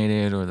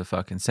opinionated or the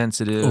fucking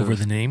sensitive Over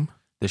the name.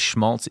 the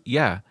schmaltz.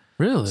 Yeah.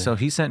 Really? So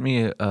he sent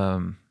me a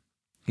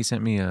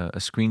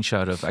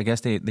screenshot of. I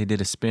guess they did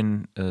a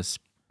Spin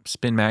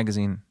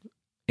magazine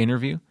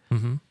interview,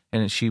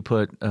 and she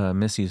put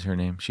Missy's her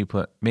name. She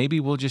put, maybe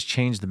we'll just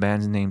change the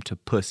band's name to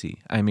Pussy.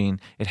 I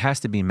mean, it has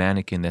to be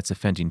Mannequin that's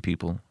offending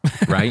people,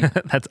 right?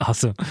 That's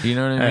awesome. You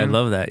know what I mean? I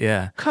love that.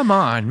 Yeah. Come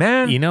on,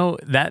 man. You know,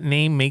 that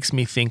name makes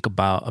me think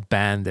about a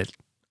band that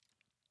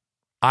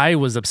I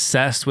was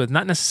obsessed with,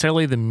 not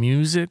necessarily the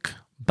music,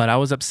 but I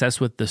was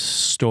obsessed with the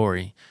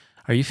story.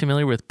 Are you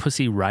familiar with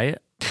Pussy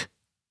Riot?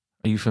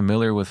 Are you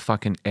familiar with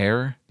fucking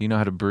air? Do you know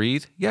how to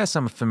breathe? Yes,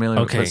 I'm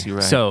familiar with Pussy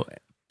Riot. So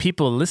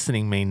people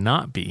listening may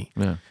not be.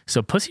 Yeah.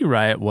 So Pussy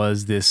Riot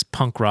was this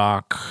punk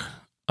rock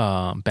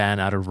band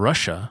out of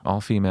Russia.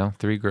 All female,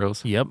 3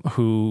 girls. Yep.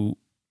 Who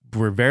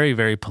were very,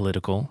 very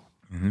political,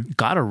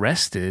 got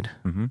arrested,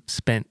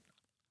 spent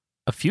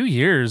a few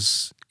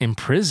years in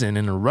prison,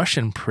 in a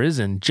Russian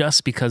prison,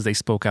 just because they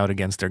spoke out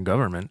against their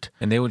government.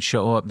 And they would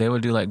show up. They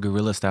would do like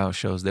guerrilla style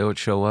shows. They would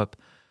show up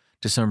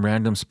to some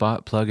random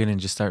spot, plug in, and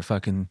just start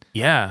fucking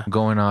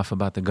going off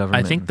about the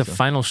government. I think the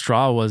final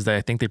straw was that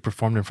I think they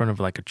performed in front of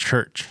like a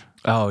church.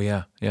 Oh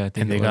yeah, yeah. I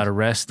think and they got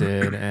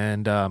arrested,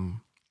 and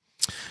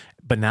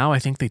but now I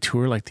think they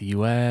tour like the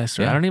U.S.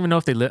 or I don't even know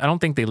if they live. I don't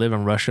think they live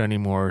in Russia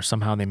anymore. Or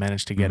somehow they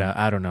managed to get out.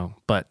 I don't know.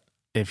 But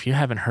if you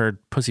haven't heard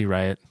Pussy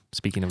Riot,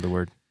 speaking of the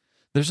word,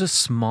 there's a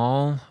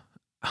small.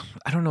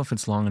 I don't know if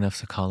it's long enough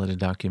to call it a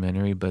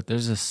documentary, but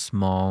there's a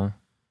small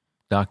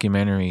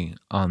documentary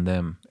on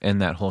them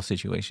and that whole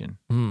situation.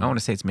 I want to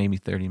say it's maybe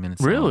 30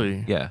 minutes Really?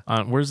 long.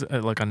 Yeah. Where's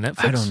it, like on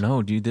Netflix? I don't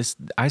know, dude.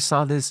 I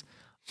saw this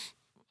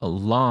a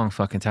long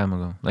fucking time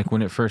ago, like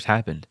when it first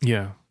happened.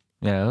 Yeah.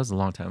 Yeah, it was a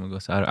long time ago,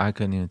 so I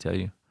couldn't even tell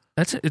you.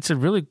 It's a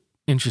really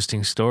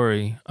interesting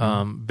story,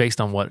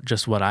 based on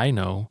what I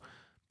know,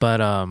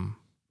 but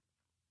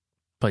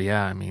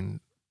yeah, I mean,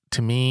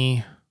 to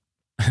me,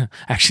 I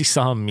actually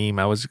saw a meme.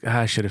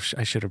 I should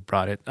have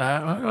brought it.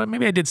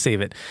 Maybe I did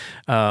save it.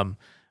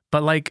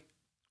 But like,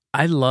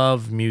 I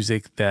love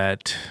music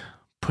that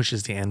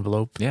pushes the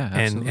envelope. Yeah,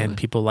 absolutely. And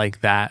people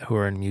like that who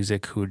are in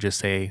music who just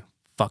say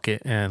fuck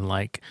it, and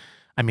like,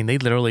 I mean, they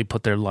literally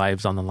put their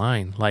lives on the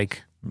line.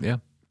 Like, yeah.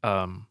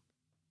 Damn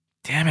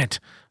it,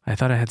 I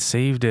thought I had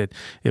saved it.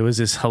 It was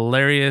this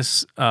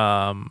hilarious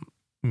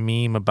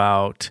meme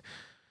about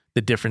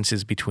the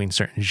differences between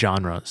certain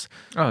genres.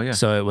 Oh yeah.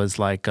 So it was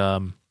like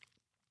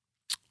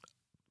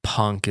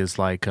punk is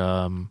like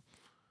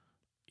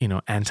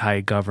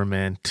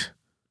anti-government.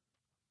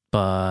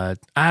 but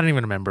I don't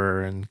even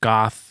remember. And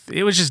goth,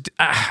 it was just,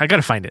 I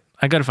gotta find it.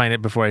 I gotta find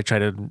it before I try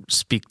to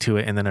speak to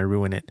it and then I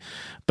ruin it.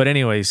 But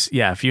anyways,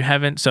 yeah, if you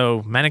haven't,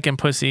 so Mannequin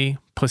Pussy,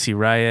 Pussy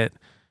Riot,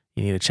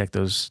 you need to check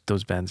those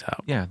bands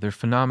out. Yeah, they're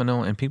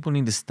phenomenal, and people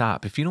need to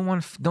stop. If you don't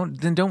want,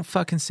 don't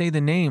fucking say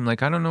the name.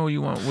 Like, I don't know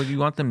what you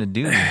want them to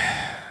do.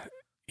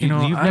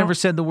 You've never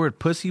said the word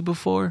pussy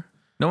before.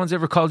 No one's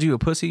ever called you a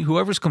pussy.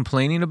 Whoever's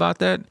complaining about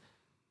that,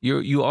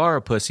 you are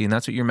a pussy, and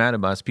that's what you're mad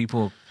about. Is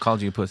people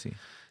called you a pussy.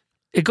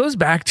 It goes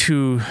back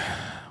to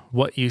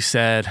what you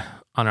said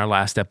on our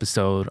last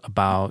episode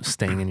about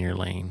staying in your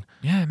lane.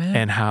 Yeah, man.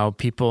 And how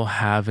people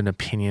have an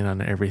opinion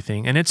on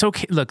everything. And it's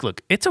okay.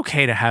 Look, it's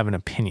okay to have an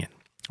opinion,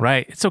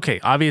 right? It's okay.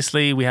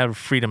 Obviously, we have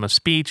freedom of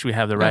speech. We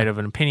have the right of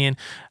an opinion.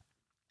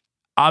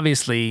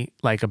 Obviously,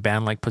 like a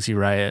band like Pussy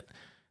Riot,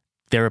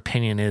 their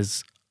opinion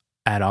is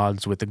at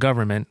odds with the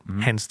government,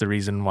 hence the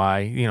reason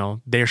why,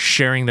 they're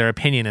sharing their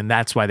opinion and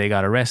that's why they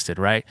got arrested,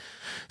 right?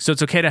 So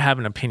it's okay to have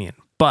an opinion.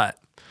 But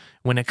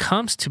when it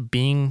comes to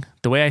being,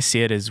 the way I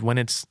see it is when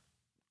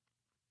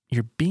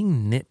you're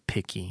being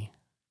nitpicky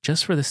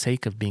just for the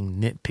sake of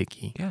being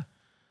nitpicky. Yeah.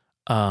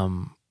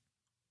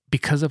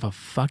 Because of a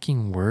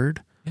fucking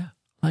word. Yeah.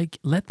 Like,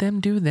 let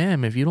them do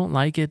them. If you don't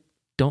like it,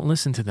 don't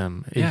listen to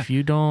them. Yeah. If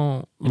you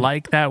don't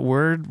like that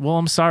word, well,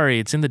 I'm sorry.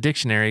 It's in the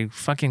dictionary.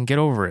 Fucking get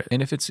over it.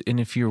 And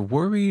if you're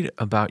worried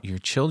about your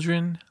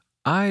children,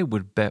 I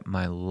would bet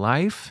my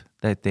life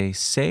that they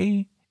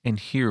say and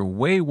hear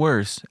way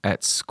worse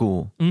at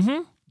school.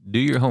 Mm-hmm. Do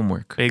your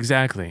homework.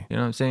 Exactly. You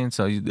know what I'm saying?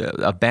 So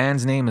a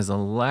band's name is the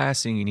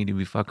last thing you need to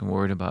be fucking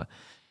worried about.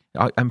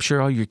 I'm sure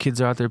all your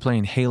kids are out there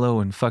playing Halo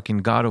and fucking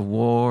God of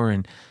War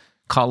and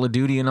Call of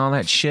Duty and all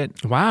that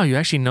shit. Wow, you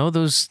actually know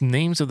those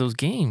names of those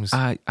games.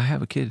 I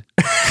have a kid.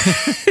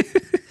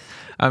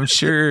 I'm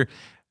sure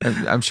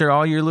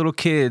all your little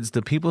kids,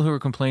 the people who are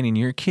complaining,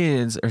 your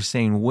kids are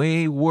saying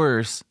way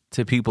worse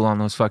to people on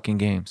those fucking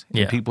games.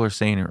 And people are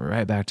saying it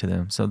right back to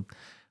them. So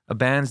a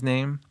band's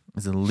name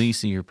is the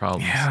least of your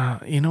problems. Yeah,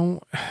 we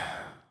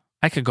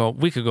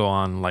could go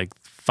on like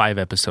 5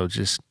 episodes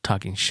just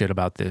talking shit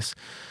about this.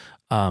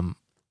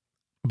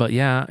 But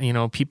yeah,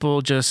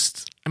 people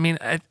just,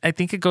 I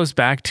think it goes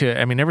back to,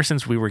 ever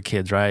since we were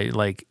kids, right?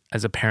 Like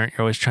as a parent,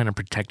 you're always trying to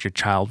protect your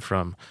child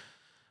from,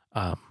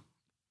 I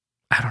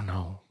don't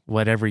know,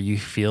 whatever you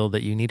feel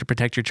that you need to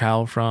protect your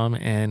child from.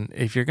 And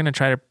if you're going to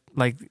try to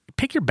like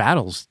pick your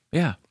battles,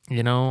 yeah,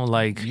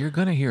 like they're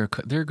going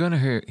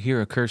to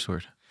hear a curse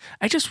word.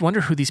 I just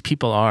wonder who these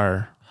people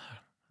are.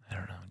 I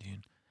don't know,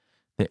 dude.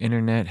 The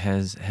internet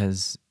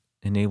has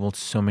enabled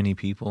so many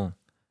people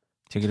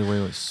to get away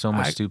with so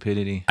much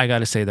stupidity. I got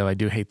to say, though, I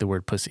do hate the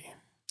word pussy.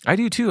 I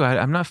do, too.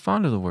 I'm not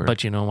fond of the word.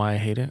 But you know why I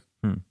hate it?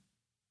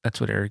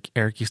 That's what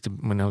Eric used to,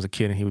 when I was a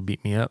kid and he would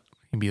beat me up.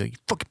 He'd be like,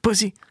 fucking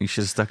pussy. You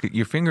should have stuck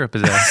your finger up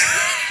his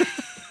ass.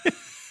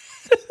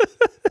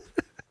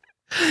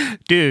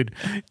 Dude,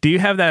 do you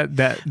have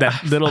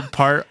that little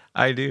part?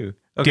 I do.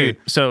 Okay.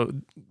 Dude, so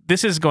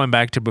this is going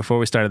back to before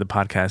we started the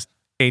podcast.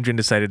 Adrian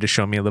decided to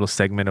show me a little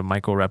segment of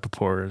Michael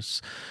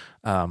Rappaport's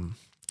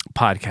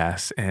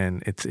podcast,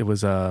 and it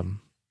was wait.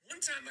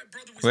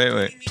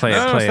 Play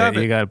it.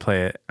 You gotta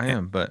play it. I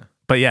am,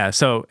 but yeah.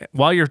 So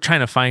while you're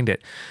trying to find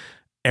it,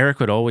 Eric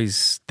would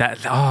always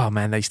that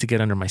used to get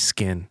under my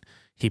skin.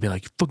 He'd be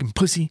like, "Fucking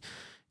pussy,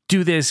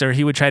 do this," or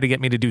he would try to get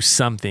me to do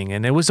something,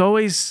 and it was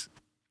always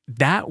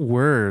that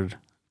word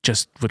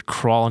just would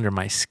crawl under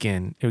my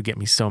skin. It would get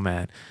me so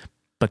mad.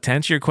 But to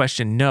answer your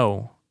question,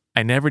 no,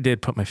 I never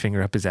did put my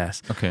finger up his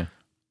ass. Okay,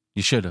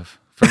 you should have.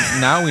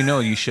 Now we know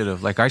you should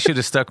have. Like, I should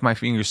have stuck my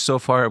fingers so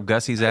far up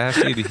Gussie's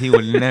ass, dude, he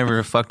would never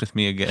have fucked with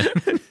me again.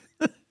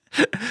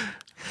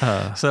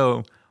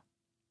 So,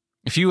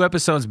 a few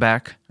episodes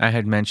back, I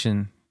had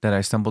mentioned that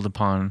I stumbled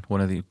upon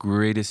one of the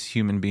greatest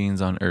human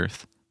beings on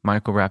earth,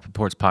 Michael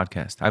Rappaport's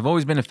podcast. I've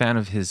always been a fan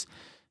of his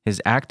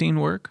acting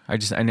work. I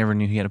never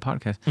knew he had a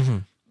podcast.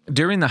 Mm-hmm.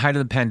 During the height of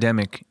the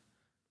pandemic,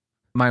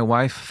 my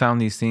wife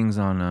found these things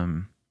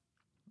on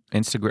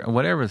Instagram,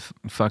 whatever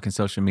fucking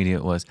social media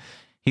it was.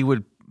 He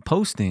would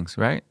post things,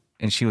 right?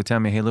 And she would tell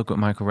me, hey, look what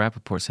Michael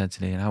Rappaport said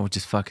today. And I would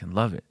just fucking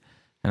love it.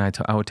 And I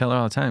would tell her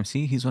all the time,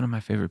 see, he's one of my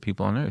favorite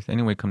people on earth.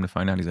 Anyway, come to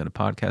find out he's at a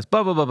podcast,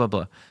 blah, blah, blah, blah,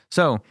 blah.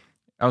 So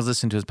I was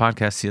listening to his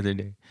podcast the other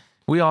day.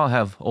 We all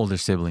have older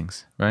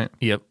siblings, right?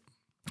 Yep.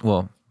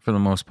 Well, for the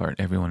most part,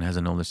 everyone has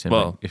an older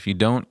sibling. Well, if you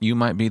don't, you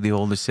might be the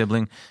oldest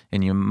sibling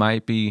and you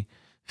might be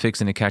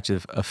fixing to catch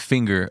a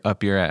finger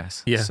up your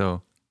ass. Yeah.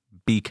 So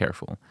be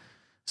careful.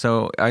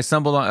 So I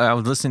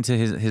was listening to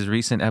his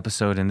recent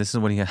episode, and this is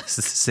what he has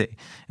to say.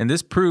 And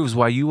this proves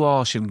why you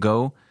all should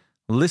go,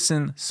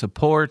 listen,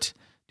 support,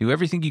 do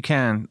everything you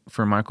can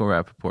for Michael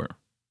Rappaport.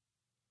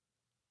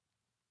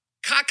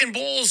 Cock and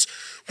balls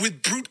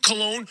with Brute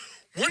Cologne.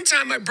 One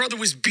time my brother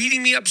was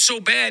beating me up so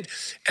bad,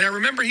 and I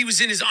remember he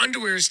was in his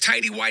underwear, his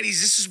tighty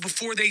whities. This is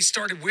before they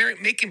started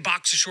making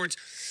boxer shorts.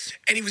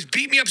 And he was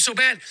beating me up so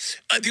bad.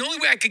 The only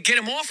way I could get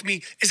him off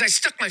me is I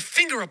stuck my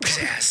finger up his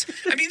ass.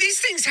 I mean, these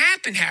things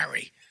happen,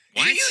 Harry.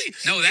 What?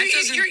 No, that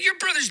doesn't. Your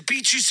brothers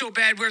beat you so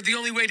bad where the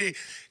only way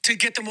to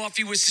get them off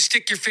you was to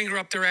stick your finger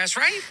up their ass,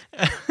 right?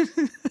 Right?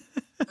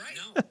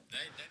 No,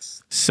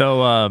 that's.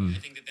 So, I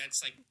think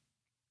that's like.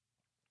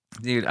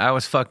 Dude, I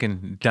was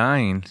fucking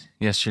dying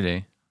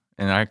yesterday,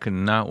 and I could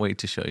not wait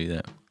to show you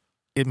that.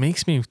 it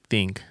makes me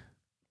think,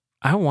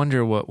 I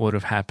wonder what would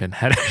have happened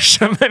had I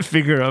shoved my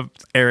finger up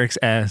Eric's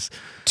ass.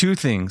 Two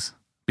things,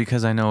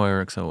 because I know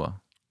Eric so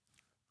well.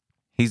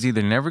 He's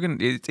either never gonna.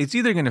 It's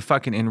either gonna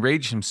fucking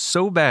enrage him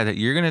so bad that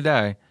you're gonna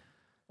die,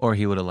 or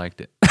he would have liked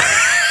it.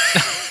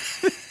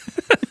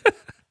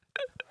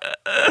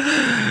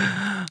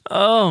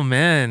 Oh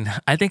man,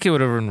 I think it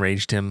would have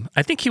enraged him.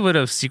 I think he would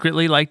have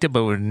secretly liked it,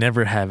 but would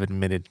never have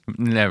admitted.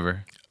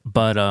 Never.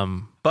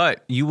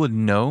 But you would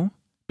know,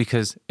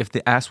 because if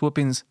the ass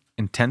whoopings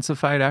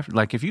intensified after,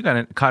 like if you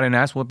caught an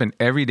ass whooping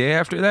every day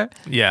after that,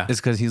 yeah, it's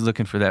because he's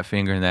looking for that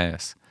finger in the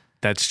ass.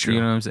 that's true.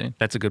 You know what I'm saying?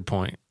 That's a good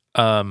point.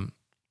 Hold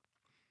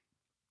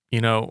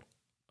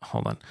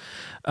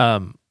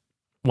on.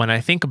 When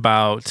I think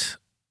about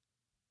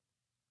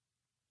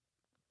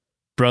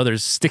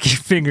brothers sticking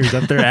fingers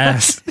up their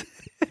ass,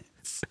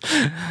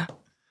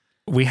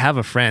 we have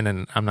a friend,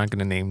 and I'm not going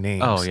to name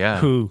names. Oh, yeah.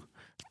 Who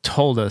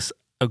told us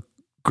a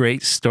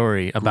great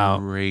story about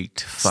Great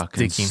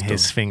fucking sticking story.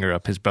 his finger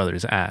up his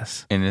brother's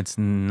ass. And it's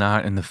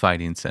not in the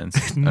fighting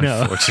sense,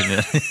 No.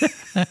 unfortunately.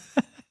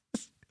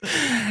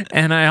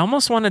 And I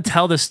almost want to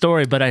tell the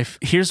story, but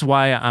here's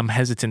why I'm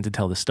hesitant to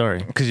tell the story.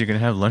 Because you're going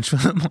to have lunch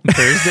with him on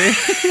Thursday?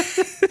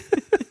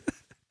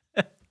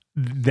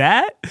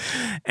 That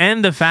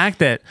and the fact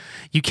that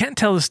you can't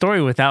tell the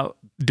story without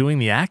doing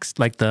the acts,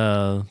 like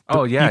the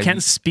Oh, yeah. you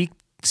can't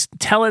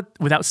tell it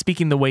without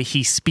speaking the way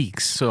he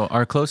speaks. So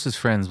our closest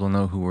friends will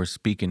know who we're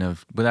speaking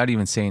of without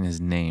even saying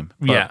his name.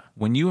 But Yeah.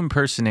 when you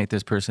impersonate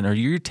this person or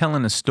you're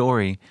telling a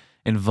story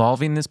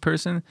involving this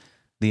person,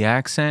 the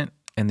accent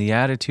and the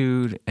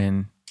attitude,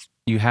 and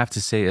you have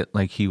to say it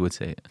like he would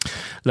say it.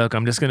 Look,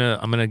 I'm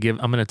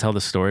gonna tell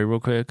the story real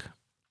quick,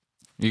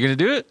 You're going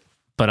to do it?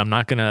 but I'm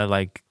not gonna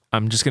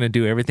I'm just gonna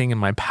do everything in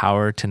my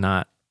power to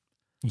not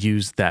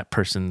use that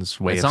person's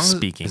way of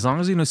speaking. As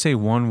long as you don't say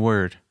one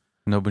word,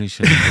 nobody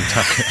should even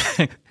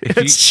talk.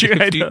 That's true.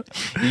 I know.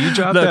 You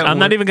drop Look, that I'm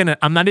word,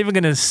 not even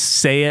gonna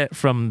say it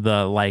from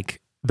the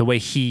way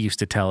he used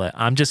to tell it.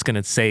 I'm just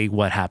gonna say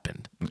what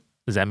happened.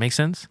 Does that make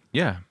sense?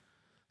 Yeah.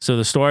 So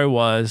the story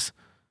was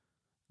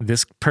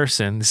this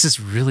person. This is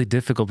really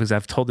difficult because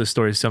I've told this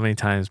story so many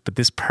times, but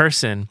this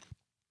person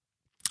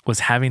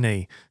was having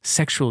a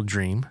sexual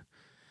dream,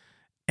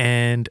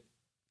 and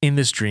in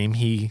this dream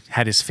he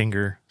had his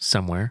finger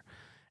somewhere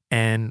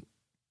and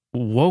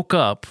woke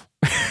up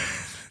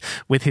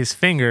with his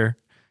finger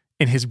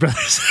in his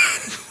brother's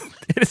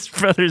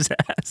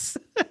ass.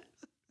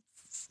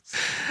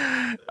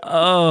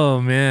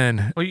 Oh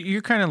man. Well,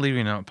 you're kind of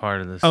leaving out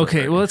part of this. Okay,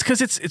 already. well it's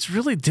because it's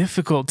really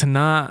difficult to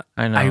not.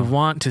 I know. I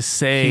want to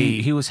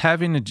say he was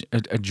having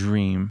a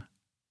dream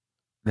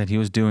that he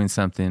was doing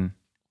something,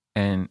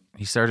 and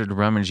he started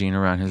rummaging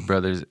around his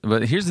brother's.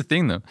 But here's the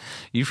thing, though,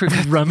 you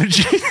forgot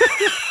rummaging.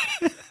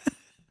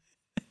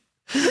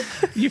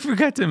 you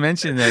forgot to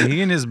mention that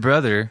he and his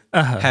brother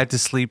had to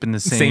sleep in the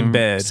Same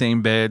bed.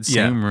 same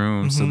Yeah.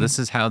 room. So this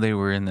is how they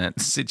were in that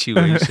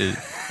situation.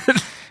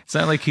 It's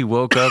not like he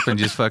woke up and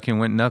just fucking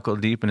went knuckle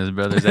deep in his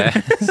brother's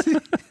ass.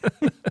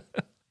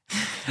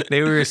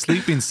 They were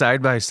sleeping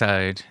side by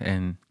side,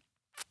 and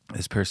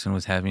this person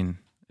was having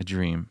a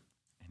dream,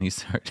 and he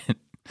started.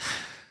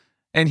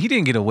 And he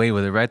didn't get away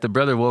with it, right? The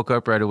brother woke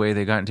up right away.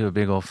 They got into a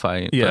big old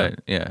fight. Yeah. But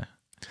yeah,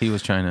 he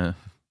was trying to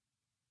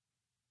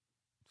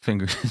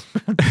finger his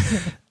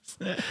brother's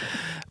ass.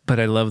 But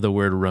I love the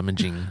word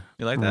rummaging.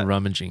 You like that?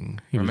 Rummaging.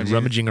 He was Rummaging.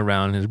 rummaging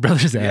around his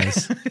brother's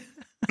ass.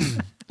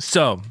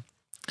 So,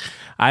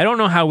 I don't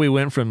know how we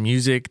went from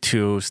music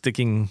to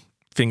sticking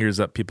fingers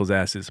up people's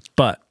asses,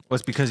 but Well,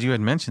 it's because you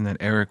had mentioned that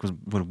Eric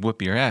would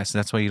whoop your ass.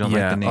 That's why you don't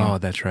like the name. Oh,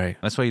 that's right.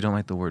 That's why you don't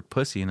like the word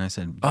pussy. And I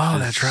said, Oh, just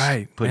that's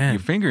right. Put Man. your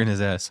finger in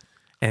his ass.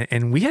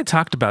 And we had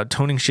talked about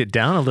toning shit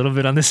down a little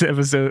bit on this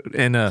episode,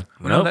 and No,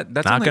 nope,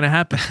 that's not only- gonna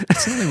happen.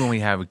 It's only when we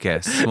have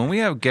guests. When we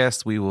have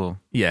guests, we will.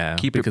 Yeah,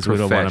 Keep it because we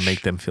don't want to profesh.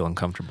 make them feel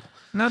uncomfortable.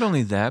 Not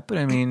only that, but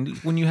I mean,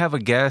 when you have a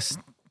guest,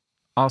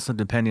 also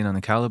depending on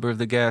the caliber of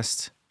the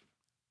guest,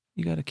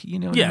 you got to, you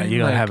know what I Yeah, mean? you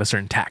gotta Like, have a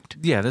certain tact,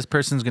 yeah, this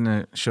person's going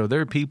to show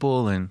their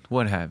people and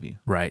what have you.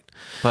 right?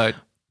 But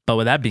But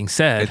with that being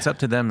said, it's up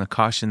to them to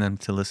caution them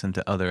to listen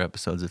to other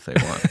episodes if they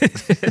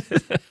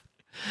want.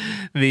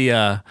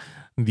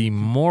 the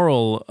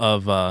moral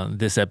of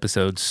this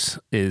episode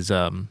is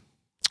the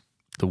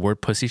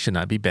word pussy should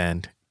not be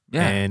banned.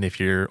 Yeah. And if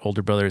your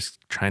older brother is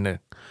trying to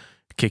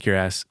kick your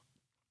ass,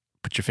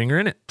 put your finger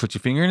in it, Put your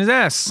finger in his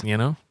ass. you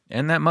know?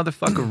 And that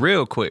motherfucker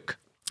real quick.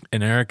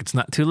 And Eric, it's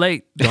not too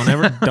late.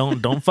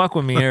 Don't fuck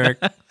with me, Eric.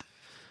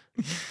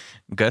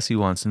 Gussie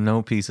wants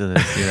no piece of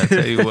this, dude. I'll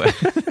tell you what.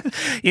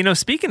 You know,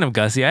 speaking of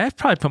Gussie, I've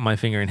probably put my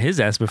finger in his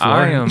ass before.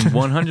 I am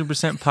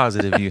 100%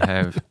 positive you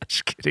have,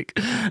 Just kidding.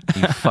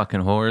 you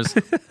fucking whores.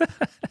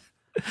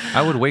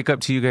 I would wake up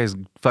to you guys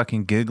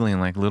fucking giggling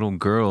like little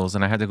girls,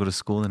 and I had to go to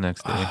school the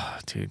next day. Oh,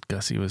 dude,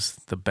 Gussie was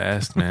the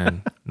best,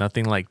 man.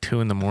 Nothing like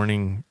 2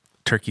 a.m.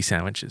 turkey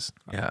sandwiches.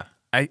 Yeah.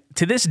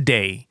 To this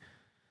day,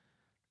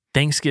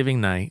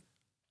 Thanksgiving night,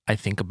 I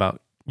think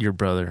about your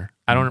brother.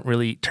 I don't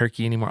really eat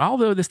turkey anymore.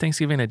 Although this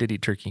Thanksgiving I did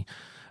eat turkey.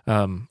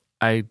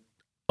 I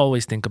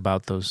always think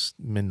about those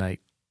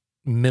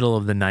middle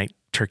of the night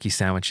turkey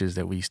sandwiches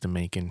that we used to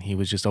make, and he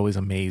was just always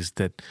amazed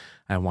that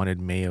I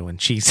wanted mayo and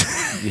cheese.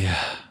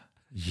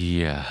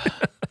 Yeah.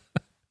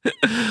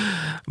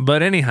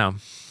 But anyhow,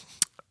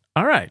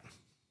 all right.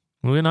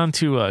 Moving on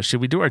to, should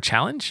we do our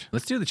challenge?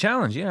 Let's do the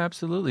challenge. Yeah,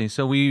 absolutely.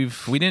 So we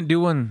didn't do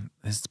one.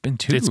 It's been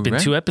 2. It's been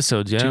right? 2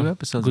 episodes, yeah. 2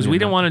 episodes. Because we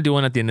didn't want to do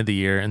one at the end of the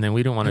year, and then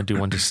we didn't want to do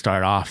one to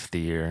start off the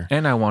year.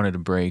 And I wanted a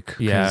break. 'cause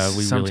Yeah, we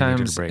really sometimes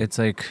needed a break. it's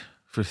like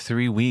for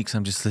 3 weeks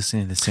I'm just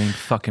listening to the same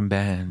fucking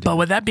band. But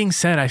with that being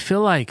said, I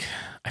feel like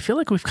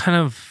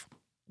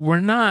we're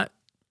not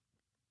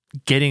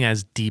getting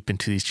as deep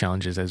into these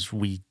challenges as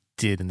we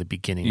did in the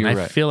beginning. You're And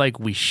I right. feel like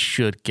we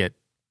should get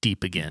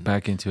deep again.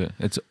 Back into it.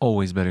 It's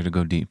always better to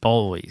go deep.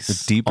 Always.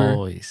 The deeper,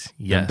 Always.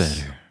 Yes.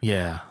 better.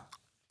 Yeah.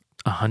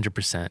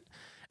 100%.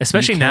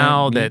 Especially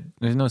now that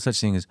there's no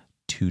such thing as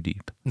too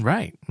deep.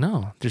 right.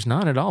 No, there's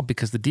not at all,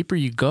 because the deeper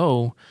you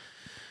go,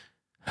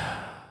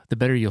 the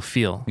better you'll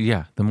feel.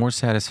 Yeah, the more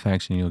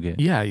satisfaction you'll get.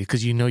 Yeah,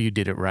 because you know you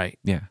did it right.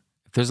 Yeah.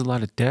 If there's a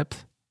lot of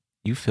depth,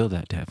 you feel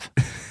that depth.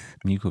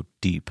 And you go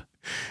deep.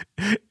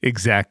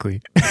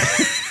 Exactly.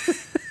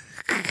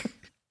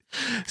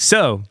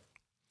 So,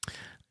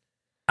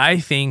 I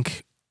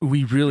think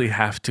we really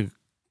have to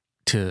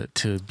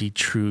be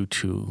true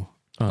to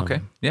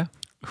Okay. Yeah.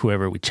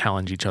 whoever we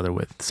challenge each other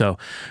with. So,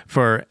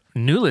 for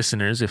new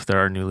listeners, if there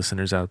are new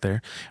listeners out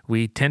there,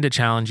 we tend to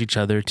challenge each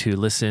other to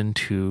listen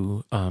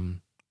to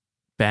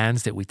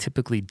bands that we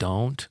typically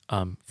don't.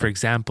 For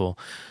example,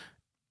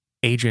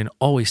 Adrian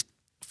always,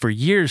 for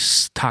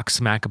years, talked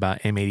smack about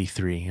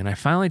M83, and I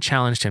finally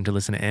challenged him to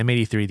listen to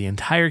M83, the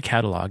entire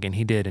catalog, and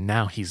he did, and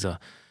now he's A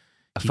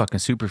fucking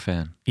super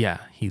fan.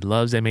 he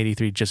loves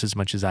M83 just as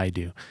much as I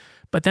do.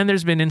 But then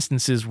there's been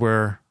instances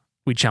where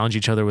we challenge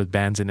each other with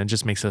bands, and it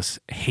just makes us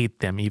hate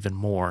them even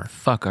more.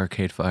 Fuck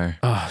Arcade Fire.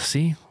 Oh,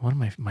 see, one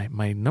of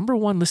my number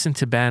one listened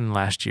to band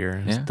last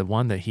year is Yeah. the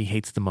one that he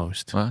hates the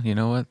most. Well, you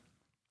know what?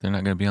 They're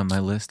not going to be on my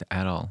list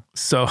at all.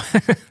 So,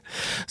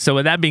 so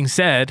with that being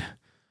said,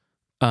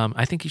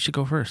 I think you should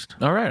go first.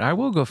 All right, I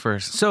will go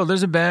first. So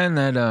there's a band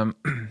that,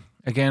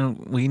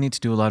 again, we need to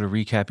do a lot of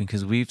recapping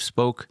because we've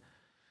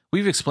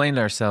explained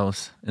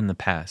ourselves in the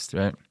past,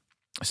 right?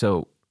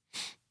 So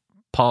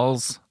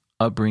Paul's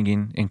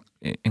upbringing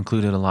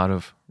included a lot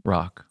of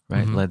rock,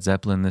 right? Mhm. Led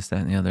Zeppelin, this, that,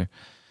 and the other.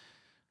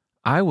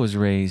 I was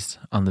raised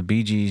on the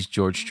Bee Gees,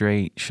 George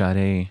Strait,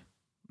 Sade.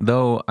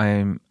 Though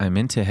I'm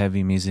into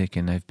heavy music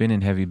and I've been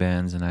in heavy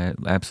bands and I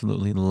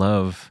absolutely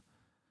love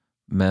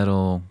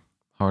metal,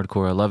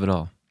 hardcore. I love it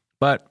all.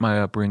 But my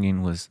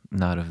upbringing was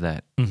not of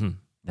that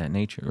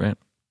nature, right?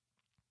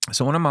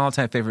 So one of my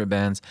all-time favorite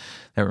bands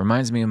that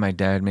reminds me of my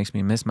dad, makes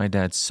me miss my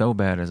dad so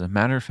bad. As a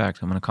matter of fact,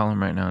 I'm going to call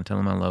him right now and tell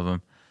him I love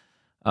him.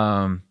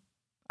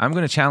 I'm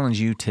going to challenge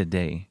you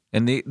today.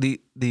 And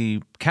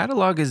the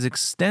catalog is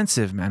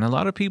extensive, man. A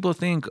lot of people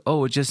think,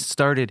 oh, it just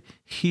started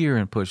here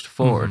and pushed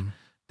forward.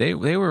 They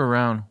were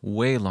around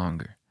way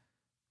longer,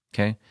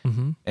 okay?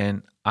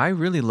 And I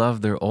really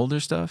love their older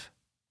stuff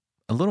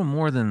a little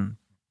more than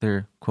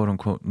their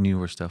quote-unquote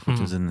newer stuff, which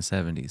was in the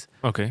 70s.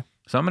 Okay.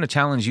 So I'm going to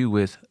challenge you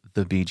with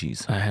the Bee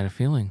Gees. I had a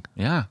feeling.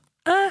 Yeah.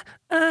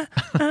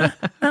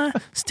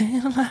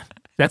 Still alive.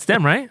 That's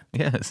them, right?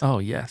 Yes. Oh,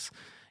 yes.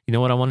 You know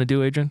what I want to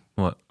do, Adrian?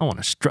 What? I want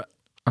to strut.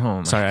 Oh,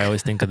 my. Sorry, I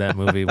always think of that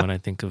movie when I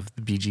think of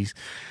the Bee Gees.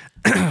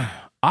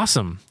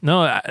 Awesome.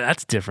 No,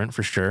 that's different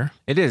for sure.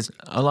 It is.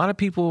 A lot of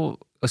people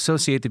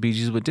associate the Bee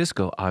Gees with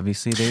disco.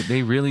 Obviously,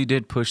 they really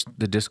did push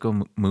the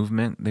disco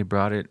movement. They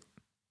brought it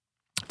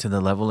to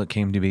the level it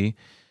came to be.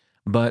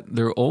 But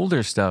their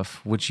older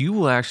stuff, which you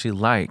will actually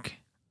like,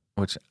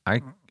 which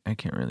I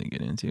can't really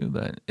get into,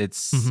 but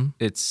it's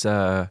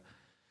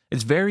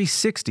very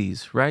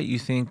 60s, right? You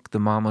think the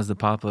Mamas, the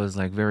Papas,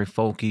 like very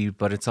folky,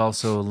 but it's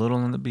also a little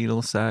on the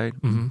Beatles side.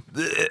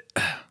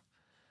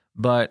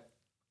 But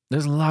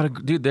there's a lot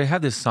of dude. They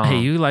had this song. Hey,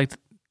 you liked?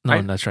 No,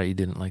 I- that's right. You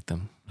didn't like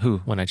them Who?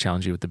 when I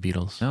challenged you with the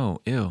Beatles. No,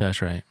 ew.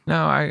 That's right.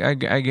 No, I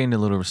gained a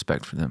little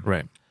respect for them.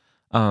 Right.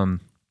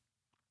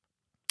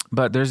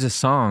 But there's this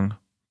song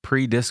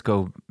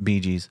pre-disco Bee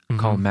Gees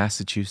called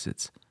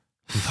Massachusetts.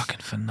 Fucking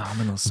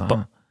phenomenal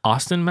song.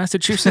 Austin,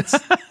 Massachusetts.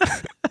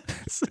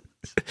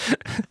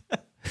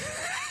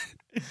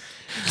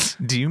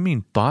 Do you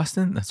mean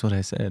Boston? That's what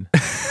I said.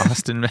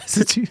 Austin,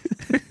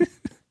 Massachusetts.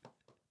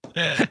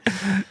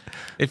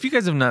 If you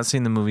guys have not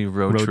seen the movie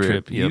Road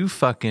Trip, yep. you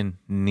fucking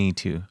need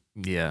to.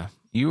 Yeah.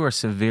 You are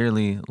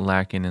severely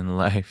lacking in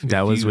life.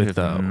 That if was you with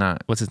have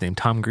not what's his name?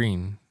 Tom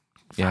Green.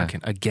 Yeah.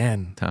 Fucking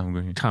again. Tom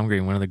Green. Tom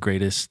Green, one of the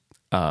greatest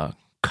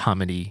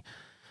comedy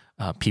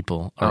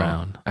people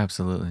around.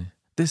 Absolutely.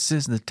 This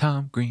is the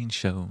Tom Green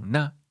Show,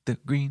 not the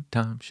Green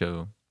Tom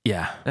Show.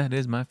 Yeah. That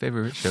is my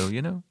favorite show,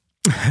 you know?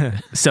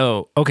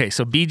 So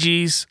Bee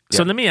Gees.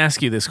 So Yeah. let me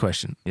ask you this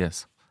question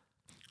Yes.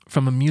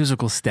 from a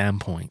musical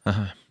standpoint,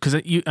 because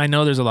I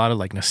know there's a lot of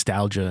like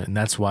nostalgia, and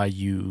that's why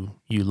you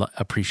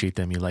appreciate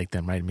them, you like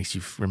them, right? It makes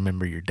you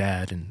remember your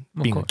dad and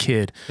being a course.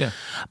 kid. Yeah.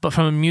 But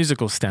from a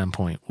musical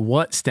standpoint,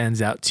 what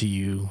stands out to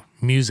you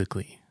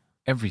musically?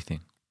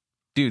 Everything.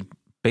 Dude,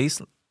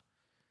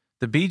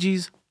 the Bee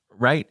Gees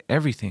write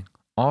everything.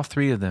 All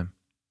three of them.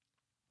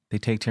 They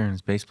take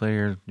turns, bass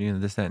player,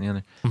 this, that, and the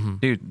other. Mm-hmm.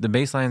 Dude, the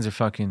bass lines are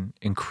fucking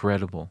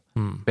incredible.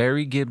 Mm.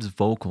 Barry Gibb's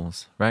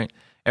vocals, right?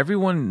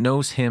 Everyone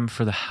knows him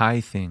for the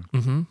high thing.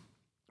 Mm-hmm.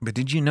 But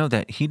did you know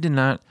that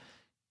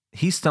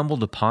he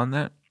stumbled upon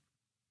that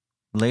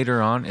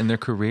later on in their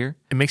career?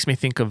 It makes me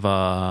think of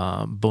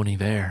Bon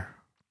Iver.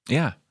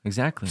 Yeah,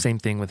 exactly. Same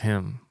thing with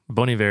him.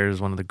 Bon Iver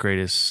is one of the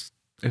greatest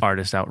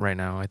artists out right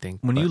now, I think.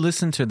 When But- you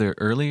listen to their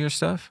earlier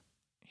stuff,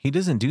 he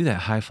doesn't do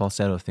that high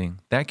falsetto thing.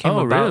 That came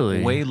Oh, about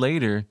really? way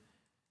later,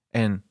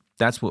 and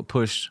that's what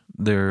pushed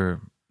their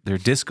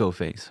disco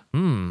phase.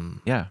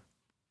 Yeah.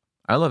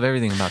 I love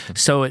everything about them.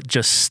 So it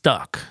just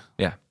stuck.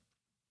 Yeah.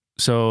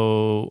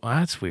 So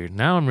that's weird.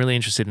 Now I'm really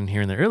interested in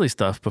hearing the early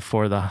stuff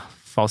before the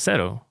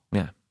falsetto.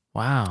 Yeah.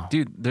 Wow.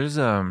 Dude, there's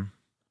a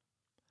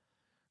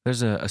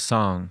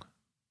song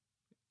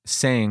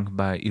sang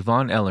by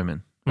Yvonne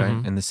Ellerman, right?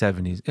 Mhm. In the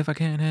 70s. If I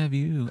can't have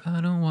you,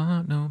 I don't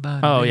want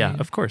nobody. Oh, yeah.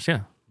 babe. Of course.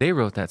 Yeah. They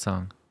wrote that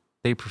song.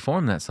 They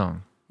performed that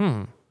song.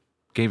 Hmm.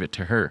 Gave it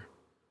to her.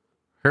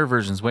 Her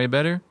version's way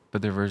better,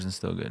 but their version's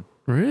still good.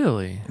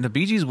 Really? The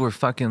Bee Gees were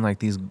fucking like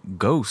these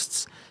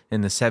ghosts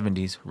in the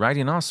 70s,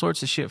 writing all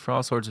sorts of shit for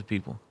all sorts of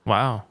people.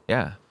 Wow.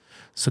 Yeah.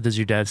 So does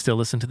your dad still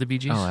listen to the Bee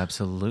Gees? Oh,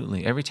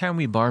 absolutely. Every time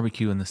we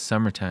barbecue in the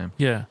summertime,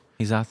 Yeah.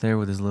 he's out there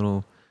with his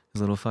little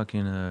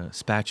fucking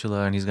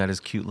spatula, and he's got his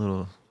cute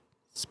little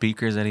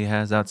speakers that he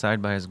has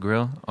outside by his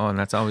grill. Oh, and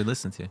that's all we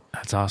listen to.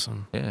 That's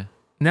awesome. Yeah.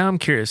 Now I'm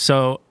curious.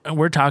 So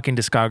we're talking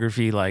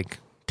discography like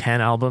 10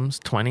 albums,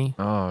 20?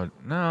 Oh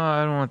no,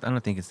 I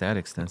don't think it's that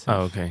extensive.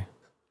 Oh, okay.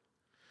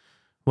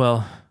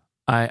 Well,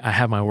 I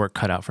have my work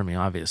cut out for me,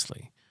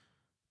 obviously.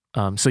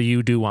 So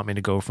you do want me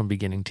to go from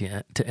beginning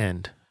to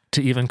end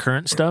to even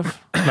current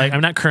stuff? Like,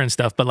 I'm not current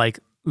stuff, but like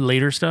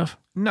later stuff?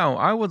 No,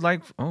 I would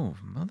like. Oh,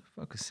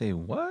 motherfucker, say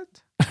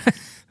what?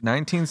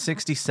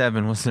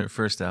 1967 was their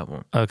first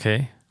album.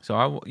 Okay.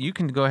 So you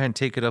can go ahead and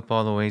take it up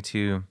all the way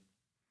to,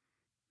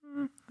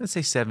 let's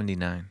say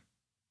 79.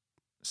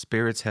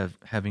 Spirits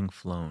having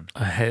flown.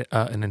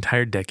 An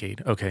entire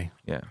decade. Okay.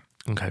 Yeah.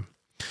 Okay.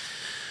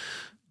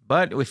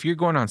 But if you're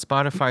going on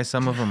Spotify,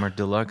 some of them are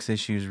deluxe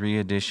issues,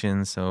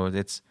 re-editions. So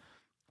it's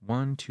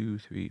 1, 2,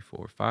 3,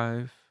 4,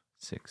 5,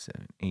 6,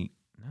 7, 8,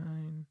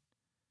 9.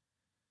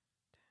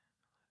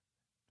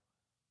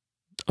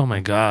 Oh my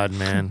God,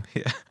 man.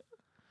 Yeah.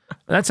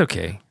 That's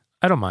okay.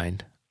 I don't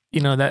mind.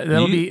 You know,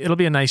 it'll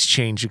be a nice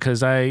change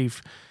because I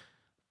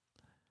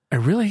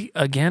really,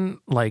 again,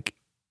 like,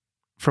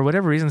 for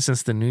whatever reason,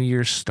 since the new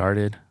year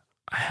started,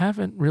 I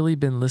haven't really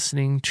been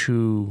listening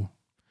to.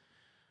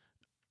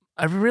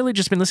 I've really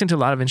just been listening to a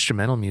lot of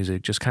instrumental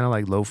music, just kind of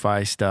like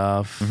lo-fi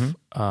stuff.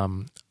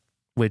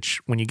 Which,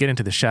 when you get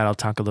into the chat, I'll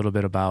talk a little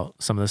bit about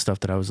some of the stuff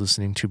that I was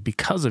listening to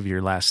because of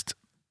your last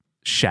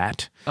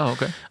chat. Oh,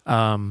 okay.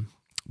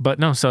 But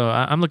no, so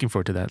I'm looking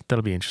forward to that.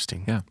 That'll be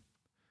interesting. Yeah.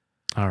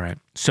 All right.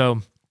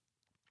 So,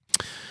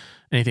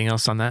 anything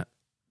else on that?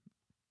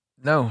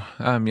 No,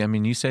 I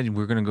mean, you said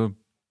we're gonna go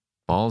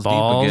balls deep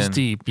Balls again.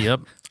 deep.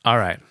 Yep. All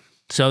right.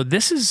 So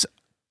this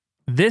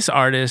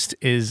artist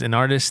is an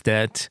artist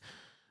that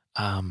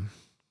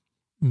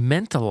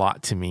meant a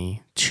lot to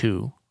me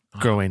too,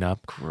 growing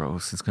up.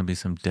 Gross. It's gonna be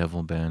some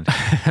devil band.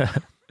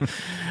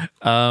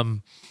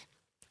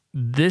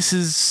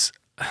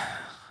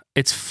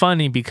 It's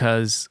funny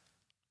because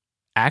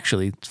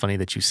actually, it's funny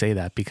that you say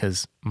that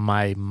because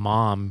my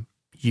mom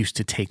used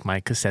to take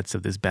my cassettes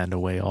of this band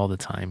away all the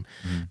time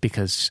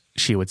because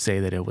she would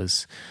say that it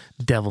was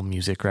devil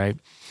music, right?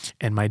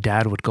 And my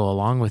dad would go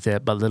along with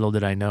it, but little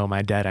did I know,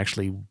 my dad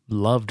actually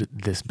loved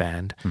this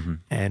band.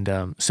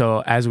 And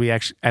so as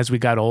we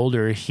got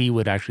older, he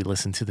would actually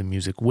listen to the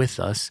music with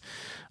us.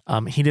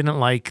 He didn't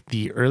like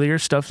the earlier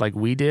stuff like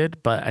we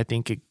did, but I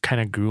think it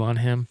kind of grew on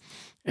him.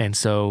 And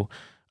so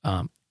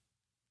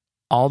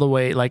all the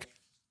way, like,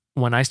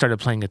 when I started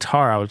playing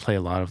guitar, I would play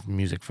a lot of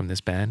music from this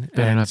band.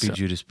 Better And not be so-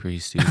 Judas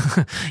Priest, dude.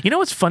 You know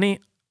what's funny?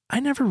 I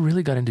never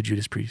really got into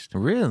Judas Priest.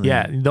 Really?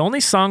 Yeah, the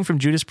only song from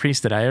Judas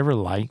Priest that I ever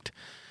liked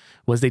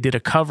was they did a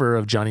cover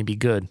of Johnny B.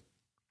 Good,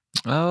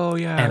 Oh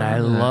yeah. and I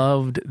remember that.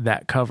 loved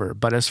that cover.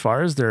 But as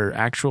far as their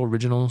actual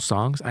original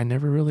songs, I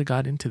never really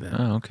got into them.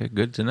 Oh, okay.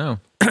 Good to know.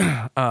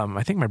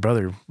 I think my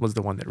brother was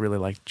the one that really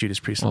liked Judas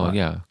Priest a Well, lot.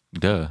 yeah.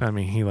 Duh. I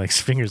mean, he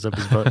likes fingers up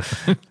his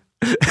butt.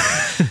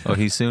 Oh,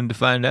 he's soon to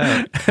find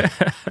out.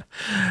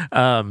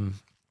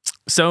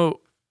 So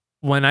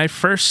when I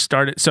first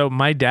started, so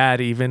my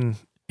dad, even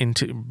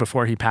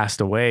before he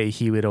passed away,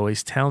 he would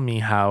always tell me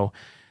how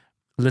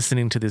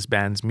listening to this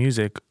band's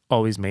music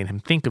always made him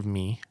think of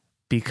me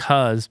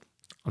because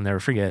I'll never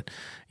forget,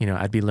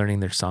 I'd be learning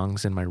their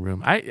songs in my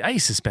room. I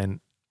used to spend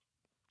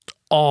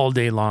all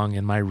day long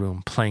in my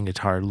room playing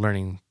guitar,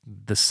 learning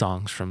the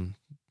songs from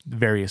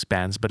various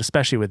bands, but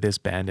especially with this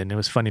band. And it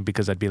was funny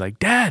because I'd be like,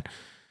 Dad,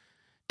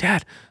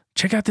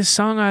 check out this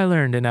song I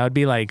learned. And I would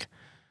be like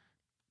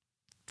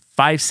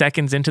 5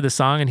 seconds into the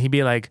song and he'd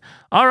be like,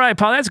 all right,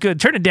 Paul, that's good.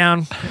 Turn it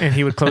down. And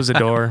he would close the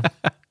door.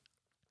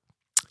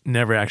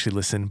 Never actually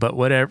listened, but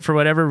for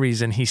whatever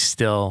reason, he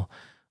still,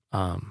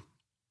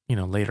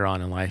 later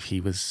on in life, he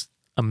was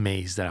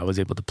amazed that I was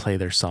able to play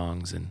their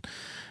songs, and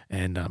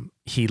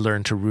he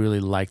learned to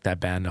really like that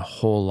band a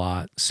whole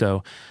lot.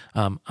 So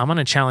I'm going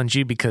to challenge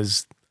you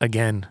because,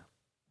 again,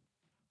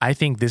 I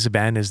think this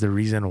band is the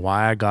reason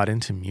why I got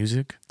into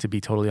music, to be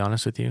totally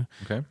honest with you.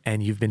 Okay.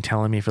 And you've been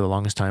telling me for the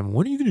longest time,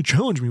 when are you going to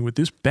challenge me with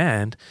this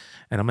band?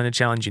 And I'm going to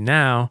challenge you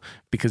now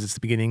because it's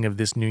the beginning of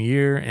this new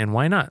year, and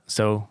why not?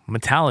 So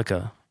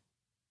Metallica.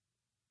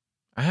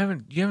 You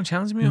haven't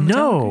challenged me on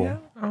No. Metallica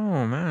yet?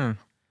 Oh, man.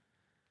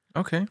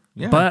 Okay.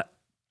 Yeah. But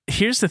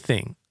here's the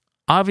thing.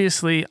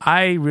 Obviously,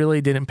 I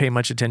really didn't pay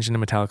much attention to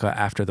Metallica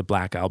after the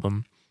Black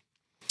Album.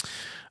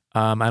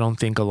 I don't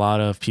think a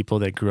lot of people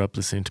that grew up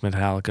listening to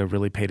Metallica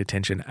really paid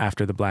attention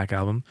after the Black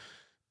Album.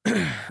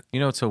 You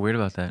know what's so weird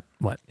about that?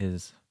 What?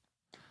 Is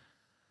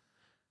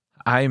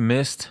I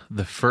missed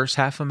the first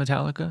half of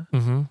Metallica,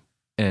 Mm-hmm.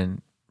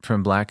 and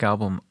from Black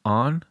Album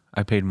on,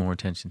 I paid more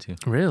attention to.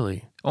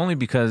 Really? Only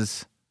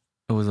because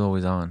it was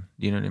always on.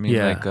 You know what I mean?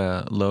 Yeah. Like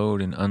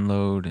load and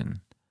unload and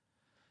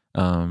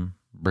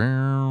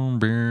brown,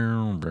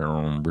 brown,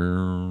 brown,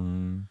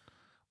 brown.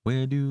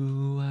 Where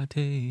do I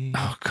take?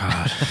 Oh,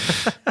 God.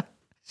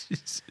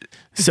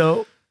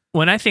 So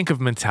when I think of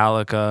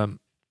Metallica,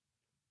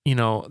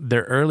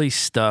 their early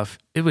stuff,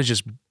 it was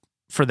just,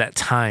 for that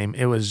time,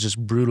 it was just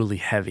brutally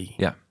heavy.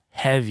 Yeah.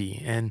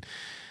 Heavy. And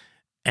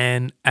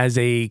as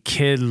a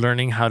kid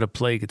learning how to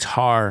play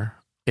guitar,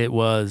 it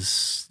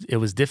was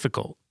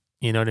difficult.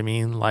 You know what I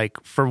mean?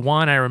 Like, for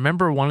one, I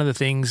remember one of the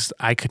things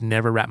I could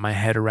never wrap my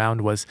head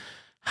around was,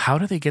 how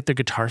do they get their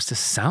guitars to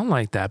sound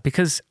like that?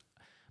 Because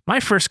my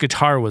first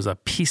guitar was a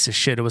piece of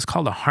shit. It was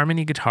called a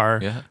Harmony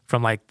guitar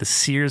from like the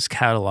Sears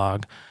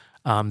catalog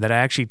that I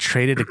actually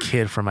traded a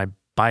kid for my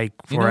bike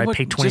for. I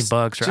paid $20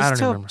 or I don't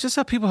remember. Just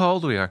tell people how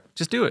old we are.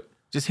 Just do it.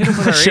 Just hit them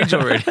with our age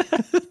already.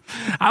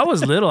 I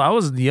was little. I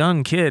was a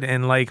young kid.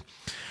 And like,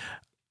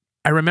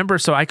 I remember,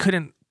 so I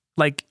couldn't,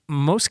 like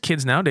most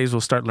kids nowadays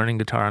will start learning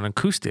guitar on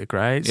acoustic,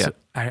 right? Yeah. So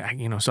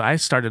so I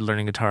started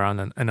learning guitar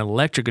on an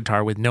electric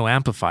guitar with no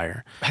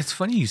amplifier. That's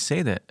funny you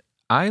say that.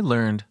 I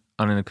learned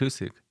on an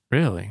acoustic.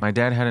 Really? My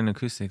dad had an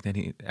acoustic that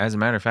as a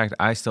matter of fact,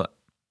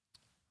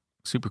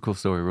 super cool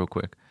story real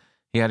quick.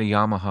 He had a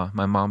Yamaha.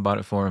 My mom bought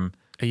it for him.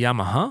 A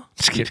Yamaha?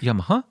 Just kidding.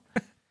 Yamaha?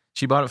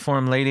 She bought it for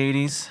him late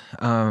 80s.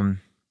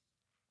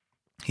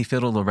 He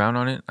fiddled around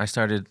on it. I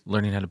started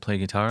learning how to play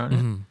guitar on it.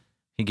 Mm-hmm.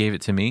 He gave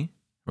it to me,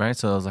 right?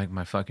 So I was like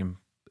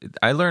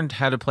I learned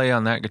how to play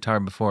on that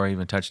guitar before I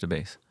even touched the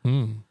bass.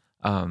 Mm.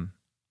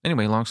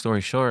 Anyway, long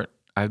story short,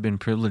 I've been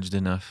privileged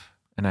enough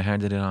and I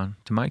handed it on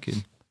to my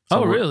kid.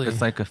 Oh, really?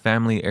 It's like a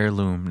family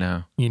heirloom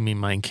now. You mean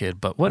mine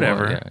kid, but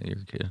whatever. Well, yeah, your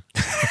kid.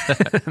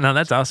 No,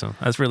 that's awesome.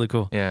 That's really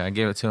cool. Yeah, I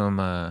gave it to him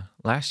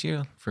last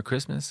year for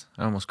Christmas.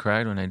 I almost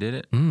cried when I did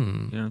it.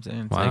 Mm. You know what I'm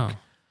saying? It's Wow. like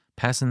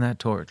passing that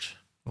torch.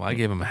 Well, I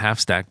gave him a half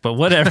stack, but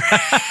whatever.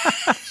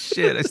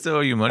 Shit, I still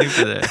owe you money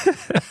for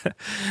that.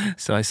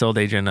 So I sold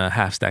Adrian a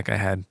half stack I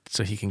had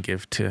so he can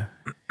give to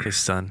his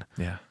son.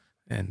 Yeah.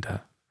 And,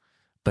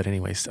 but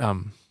anyways,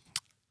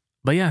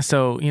 but yeah,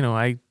 so,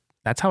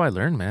 that's how I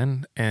learned,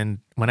 man. And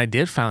when I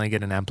did finally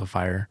get an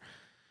amplifier,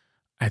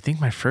 I think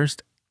my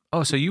first...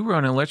 Oh, so you were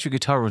on an electric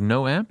guitar with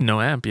no amp?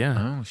 No amp,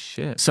 yeah. Oh,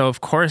 shit. So, of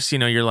course,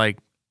 you're like,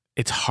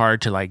 it's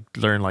hard to like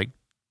learn like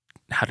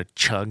how to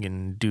chug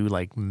and do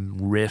like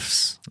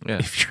riffs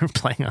if you're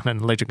playing on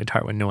an electric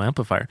guitar with no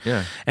amplifier.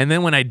 Yeah. And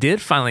then when I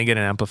did finally get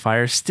an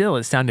amplifier, still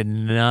it sounded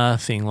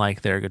nothing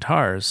like their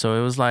guitars. So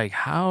it was like,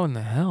 how in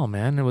the hell,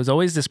 man? It was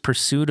always this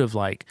pursuit of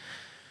like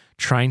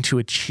trying to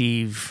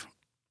achieve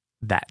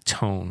that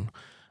tone,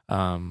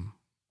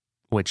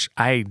 which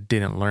I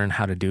didn't learn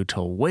how to do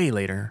till way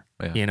later,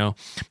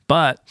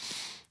 But,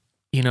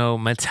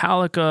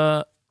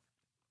 Metallica,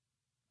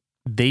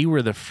 they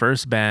were the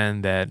first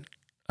band that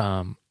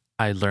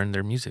I learned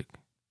their music,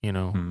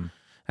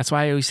 That's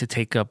why I used to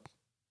take up,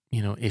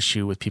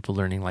 issue with people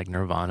learning like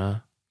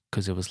Nirvana,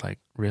 because it was like,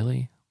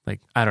 really?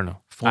 Like, I don't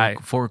know.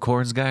 Four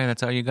chords guy,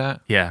 that's all you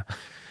got? Yeah.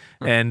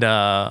 And,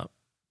 but,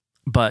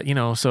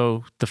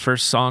 so the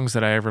first songs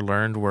that I ever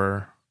learned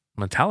were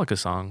Metallica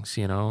songs,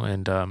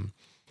 and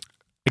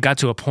it got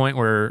to a point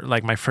where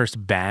like my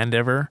first band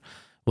ever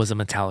was a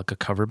Metallica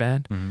cover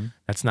band. Mm-hmm.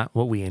 That's not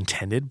what we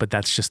intended, but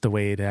that's just the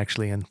way it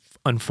actually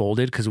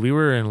unfolded, because we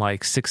were in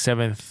like 6th,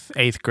 7th,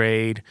 8th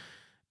grade,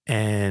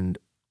 and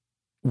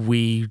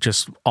we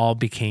just all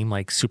became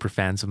like super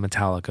fans of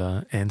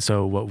Metallica. And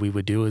so what we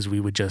would do is we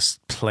would get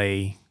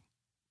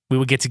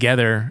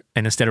together,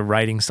 and instead of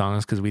writing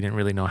songs, because we didn't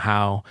really know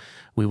how,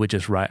 we would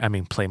just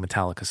play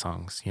Metallica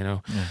songs, Yeah.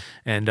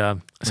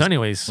 And so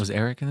anyways. Was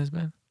Eric in this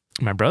band?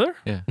 My brother?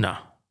 Yeah. No.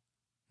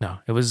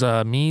 It was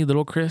me,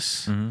 Little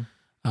Chris,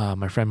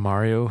 my friend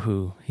Mario,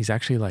 who he's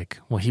actually like,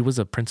 well, he was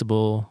a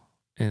principal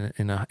in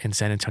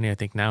San Antonio. I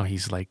think now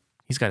he's got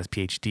his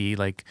PhD.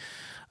 Like,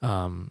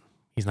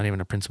 he's not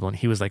even a principal, and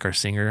he was like our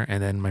singer.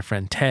 And then my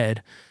friend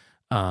Ted,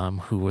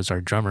 who was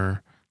our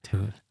drummer,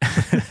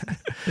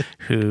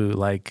 who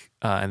like,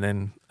 and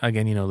then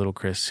again, little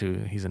Chris, who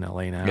he's in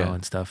LA now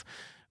and stuff.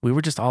 We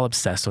were just all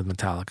obsessed with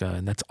Metallica,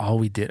 and that's all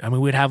we did. I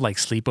mean, we'd have like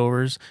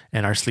sleepovers,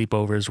 and our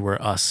sleepovers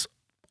were us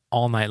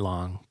all night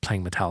long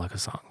playing Metallica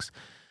songs.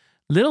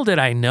 Little did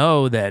I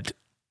know that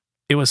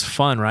it was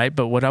fun, right?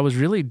 But what I was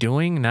really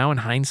doing now in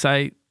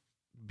hindsight,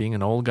 being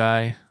an old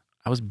guy,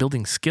 I was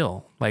building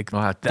skill. Like,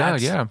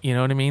 that's, you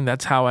know what I mean?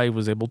 That's how I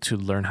was able to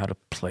learn how to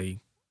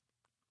play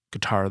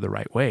guitar the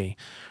right way.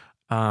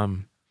 So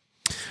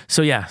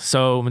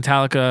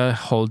Metallica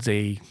holds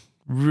a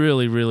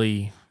really,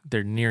 really,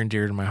 they're near and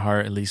dear to my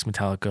heart, at least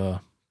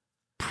Metallica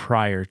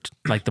prior to,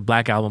 like, the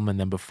Black Album and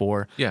then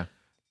before. Yeah.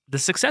 The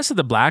success of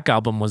the Black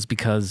Album was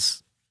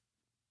because,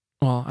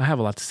 well, I have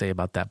a lot to say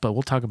about that, but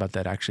we'll talk about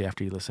that actually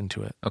after you listen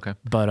to it. Okay.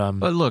 But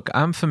look,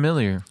 I'm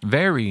familiar.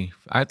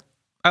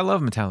 I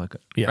love Metallica.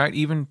 Yeah. Right?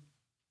 Even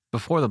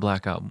before the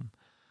Black Album.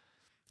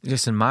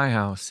 Just in my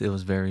house, it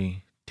was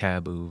very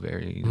taboo,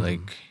 very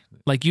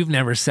like you've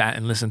never sat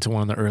and listened to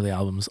one of the early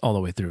albums all the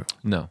way through.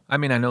 No. I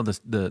mean, I know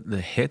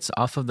the hits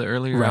off of the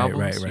earlier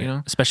albums, right. you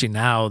know? Especially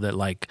now that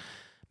like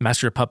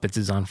Master of Puppets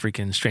is on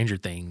freaking Stranger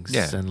Things.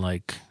 Yeah. And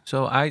like,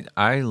 so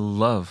I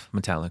love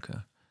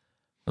Metallica.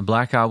 The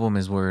Black Album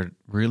is where it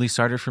really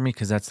started for me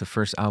because that's the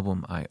first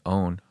album I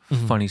own.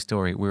 Mm-hmm. Funny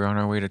story. We were on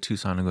our way to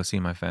Tucson to go see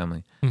my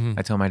family. Mm-hmm.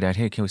 I told my dad,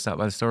 hey, can we stop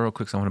by the store real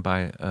quick? So I want to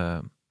buy,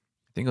 I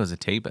think it was a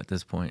tape at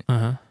this point.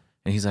 uh-huh.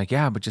 And he's like,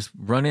 yeah, but just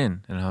run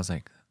in. And I was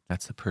like,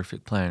 that's the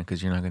perfect plan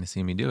because you're not going to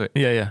see me do it.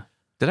 Yeah.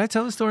 Did I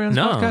tell the story on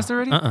this podcast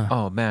already? Uh-uh.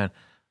 Oh, man.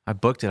 I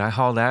booked it. I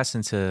hauled ass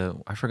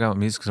into, I forgot what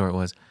music store it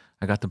was.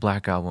 I got the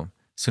Black Album.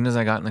 As soon as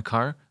I got in the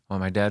car, while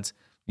my dad's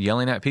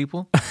yelling at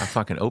people, I'm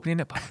fucking opening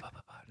it.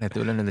 And I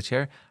threw it under the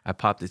chair. I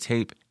popped the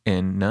tape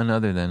in none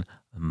other than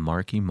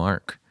Marky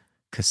Mark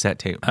cassette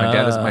tape. My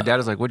dad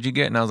was like, what'd you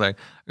get? And I was like,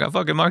 I got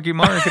fucking Marky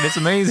Mark and it's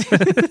amazing.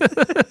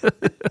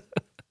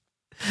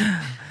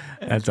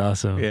 That's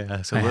awesome.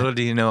 Yeah. So little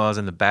do you know, I was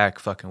in the back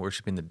fucking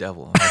worshiping the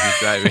devil while he was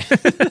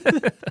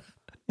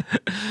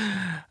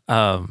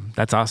driving.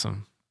 That's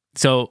awesome.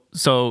 So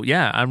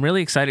yeah, I'm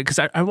really excited because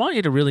I want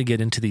you to really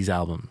get into these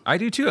albums. I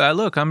do too.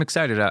 I'm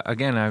excited.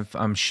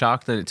 I'm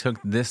shocked that it took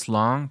this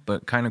long,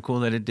 but kind of cool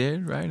that it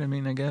did, right? I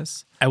mean, I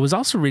guess. I was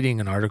also reading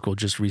an article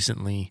just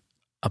recently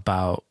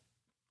about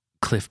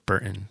Cliff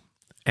Burton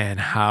and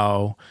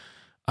how,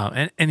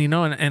 and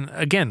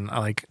again,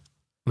 like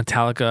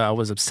Metallica, I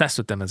was obsessed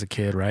with them as a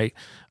kid, right?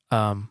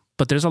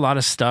 But there's a lot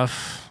of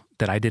stuff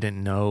that I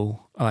didn't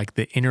know, like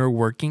the inner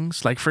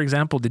workings. Like, for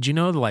example, did you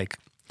know like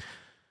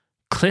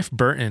Cliff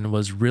Burton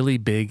was really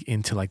big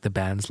into like the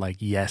bands like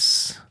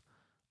Yes,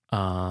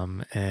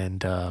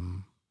 and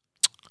who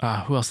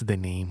else did they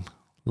name?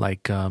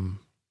 Like,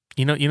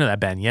 you know that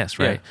band Yes,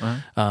 right? Yeah,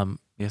 uh-huh.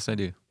 Yes, I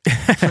do.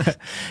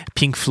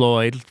 Pink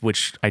Floyd,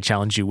 which I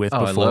challenged you with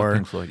before. I love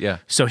Pink Floyd, yeah.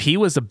 So he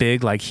was a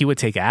big, like, he would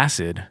take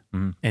acid,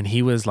 and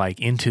he was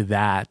like into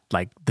that,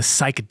 like the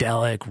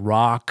psychedelic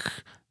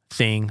rock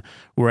thing,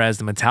 whereas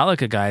the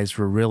Metallica guys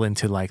were real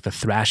into like the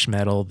thrash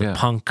metal, the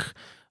punk.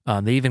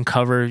 They even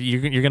cover,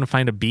 you're going to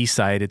find a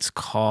B-side, it's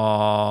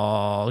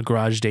called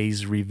Garage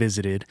Days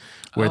Revisited,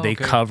 where they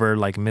cover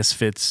like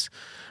Misfits,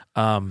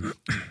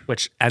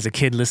 which as a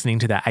kid listening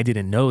to that, I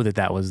didn't know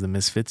that was the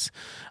Misfits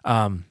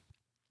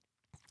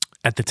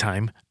at the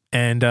time.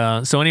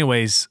 And so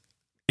anyways,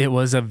 it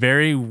was a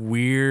very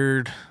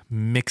weird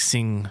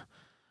mixing,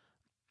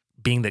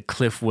 being that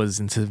Cliff was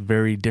into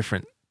very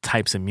different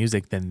types of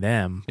music than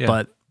them,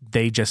 but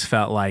they just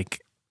felt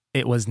like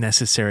it was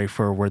necessary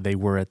for where they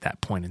were at that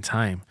point in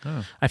time.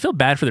 Oh. I feel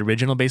bad for the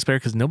original bass player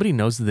because nobody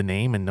knows the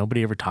name and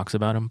nobody ever talks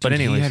about him. But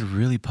anyways, he had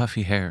really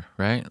puffy hair,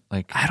 right?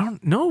 Like, I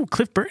don't know.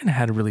 Cliff Burton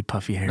had really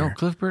puffy hair. No,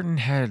 Cliff Burton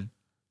had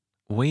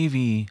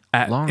wavy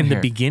long hair. In the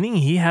beginning,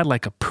 he had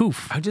like a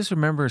poof. I just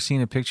remember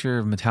seeing a picture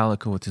of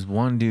Metallica with this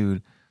one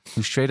dude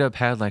who straight up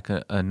had like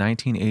a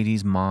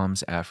 1980s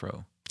mom's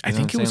afro. I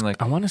think it was.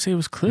 Like, I want to say it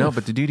was Cliff. No,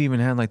 but the dude even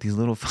had like these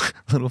little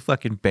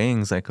fucking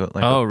bangs, like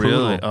oh,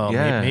 really? Oh,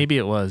 yeah. Maybe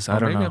it was. I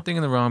don't know. Maybe I'm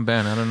thinking the wrong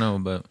band. I don't know,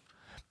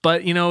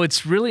 but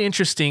it's really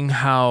interesting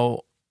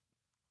how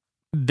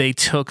they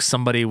took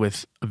somebody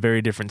with a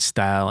very different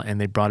style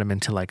and they brought him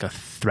into like a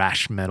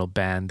thrash metal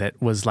band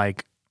that was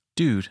like,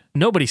 dude,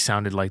 nobody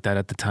sounded like that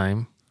at the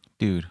time.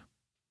 Dude,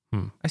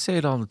 I say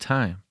it all the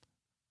time.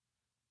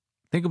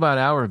 Think about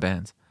our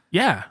bands.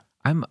 Yeah,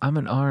 I'm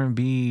an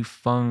R&B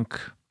funk.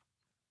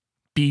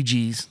 Bee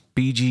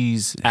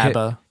Gees,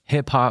 ABBA,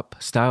 hip hop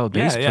style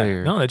bass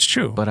player. No, that's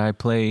true. But I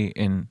play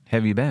in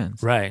heavy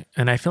bands, right?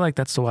 And I feel like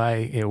that's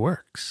why it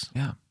works.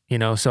 Yeah,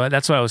 so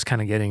that's what I was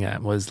kind of getting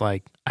at was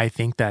like I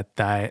think that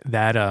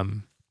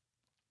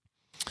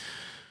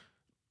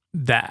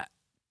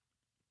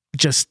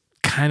just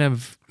kind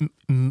of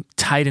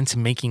tied into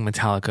making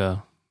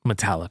Metallica.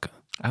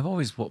 I've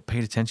always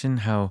paid attention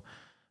how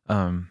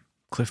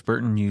Cliff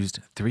Burton used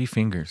 3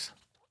 fingers.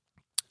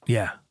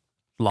 Yeah.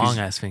 Long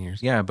ass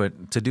fingers. Yeah,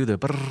 but to do the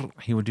brrr,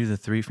 he would do the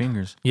 3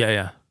 fingers.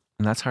 Yeah.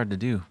 And that's hard to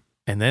do.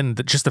 And then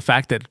just the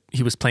fact that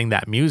he was playing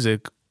that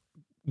music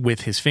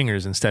with his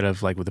fingers instead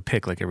of like with a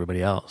pick like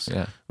everybody else.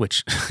 Yeah.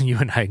 Which you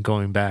and I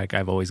going back,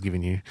 we've always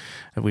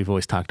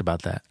talked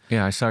about that.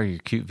 Yeah, I saw your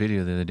cute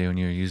video the other day when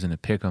you were using a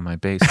pick on my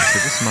bass. I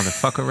said, this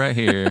motherfucker right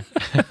here.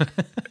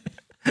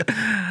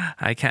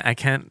 I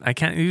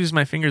can't use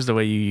my fingers the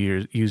way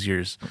you use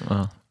yours.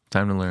 Well,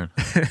 time to learn.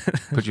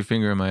 Put your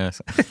finger in my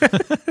ass.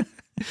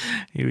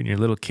 You and your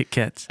little Kit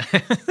Kats.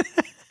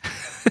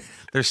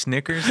 They're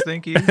Snickers,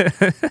 thank you.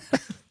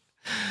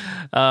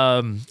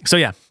 So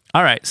yeah.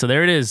 All right. So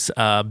there it is.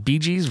 Bee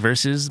Gees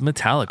versus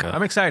Metallica.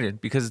 I'm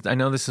excited because I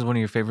know this is one of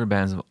your favorite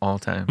bands of all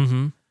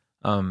time.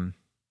 Mm-hmm.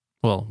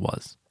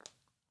 What?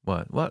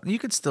 Well, you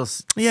could still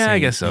say I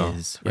guess so.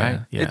 is, right?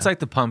 Yeah. It's like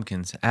the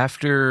Pumpkins.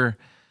 After,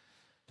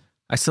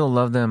 I still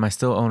love them. I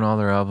still own all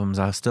their albums.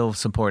 I'll still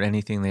support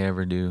anything they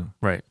ever do.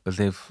 Right. But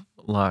they've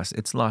lost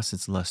its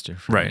luster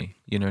for Right. me.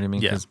 You know what I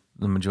mean? Yeah. Because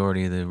the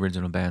majority of the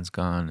original band's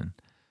gone.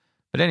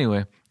 But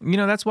anyway,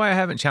 that's why I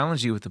haven't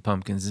challenged you with the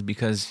Pumpkins, is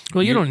because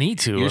You don't need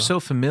to. You're so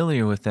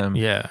familiar with them.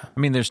 Yeah. I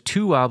mean, there's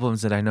 2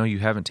 albums that I know you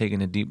haven't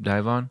taken a deep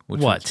dive on.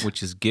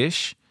 Which is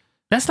Gish.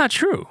 That's not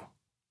true.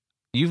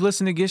 You've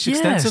listened to Gish Yes,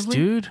 extensively?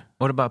 dude.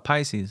 What about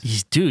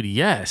Pisces? Dude,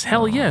 yes.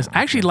 Hell yes.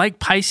 I actually like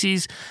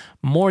Pisces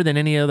more than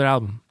any other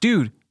album.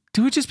 Dude,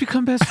 do we just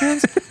become best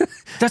friends?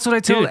 That's what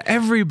I tell Dude,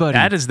 everybody.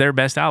 That is their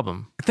best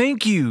album.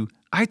 Thank you.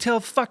 I tell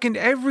fucking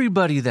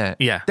everybody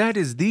that. Yeah. That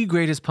is the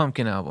greatest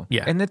Pumpkin album.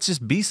 Yeah. And that's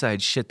just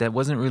B-side shit that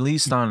wasn't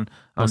released on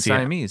See,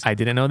 Siamese. I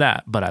didn't know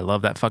that, but I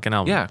love that fucking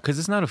album. Yeah, because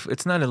it's not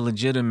a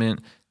legitimate,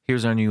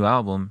 here's our new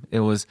album. It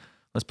was,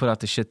 let's put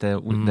out the shit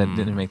that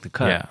didn't make the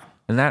cut. Yeah.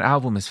 And that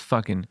album is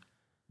fucking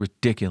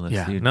ridiculous,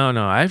 Yeah. dude. No.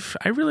 I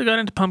really got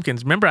into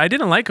Pumpkins. Remember, I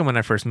didn't like them when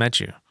I first met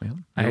you. Yeah.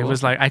 I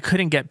was like, I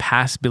couldn't get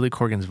past Billy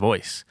Corgan's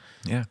voice.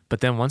 Yeah.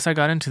 But then once I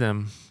got into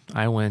them,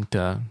 I went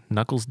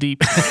knuckles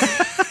deep.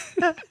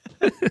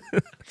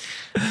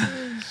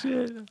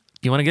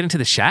 You want to get into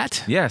the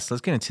chat? Yes,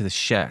 let's get into the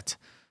chat.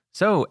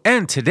 So,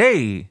 and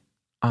today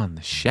on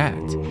the chat.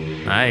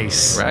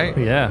 Nice. Right?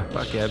 Yeah.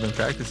 Fuck yeah, I've been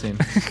practicing.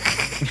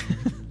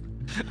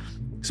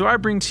 So I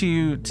bring to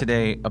you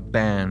today a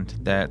band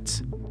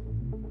that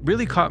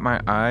really caught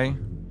my eye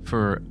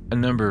for a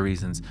number of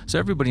reasons. So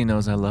everybody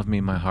knows I love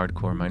my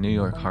hardcore, my New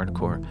York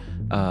hardcore.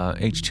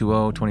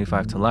 H2O,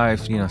 25 to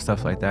Life,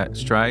 stuff like that.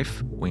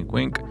 Strife, wink,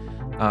 wink.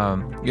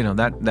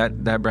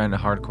 That brand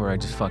of hardcore I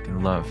just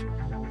fucking love.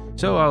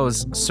 So I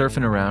was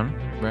surfing around,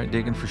 right,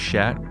 digging for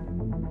shat,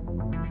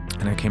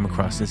 and I came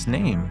across this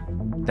name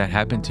that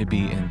happened to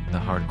be in the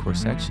hardcore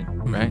section,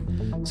 right?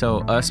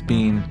 So us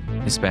being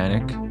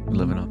Hispanic, we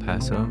live in El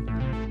Paso.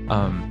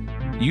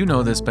 You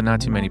know this, but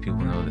not too many people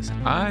know this.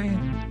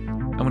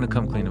 I'm gonna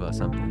come clean about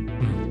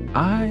something.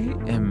 I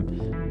am,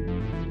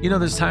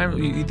 there's time,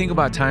 you think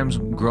about times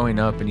growing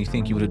up and you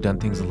think you would have done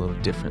things a little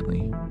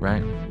differently,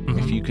 right?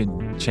 If you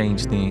could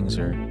change things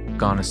or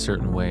gone a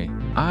certain way.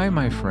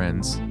 My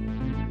friends,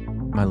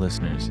 my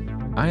listeners,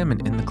 I am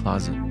an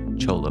in-the-closet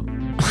cholo.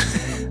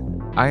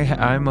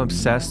 I'm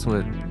obsessed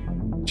with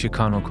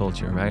Chicano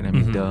culture, right? I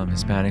mean, I'm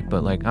Hispanic,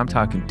 but like I'm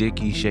talking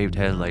dicky, shaved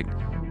head, like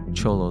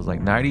cholos,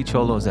 like 90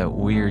 cholos that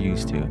we're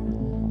used to.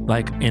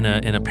 Like in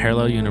a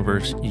parallel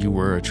universe, you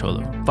were a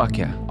cholo. Fuck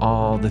yeah,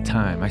 all the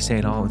time. I say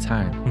it all the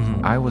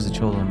time. I was a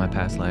cholo in my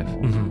past life,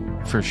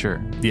 for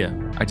sure. Yeah.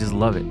 I just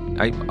love it.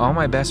 All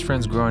my best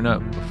friends growing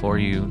up, before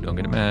you, don't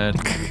get mad,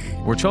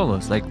 were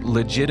cholos, like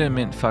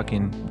legitimate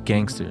fucking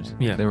gangsters.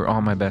 Yeah. They were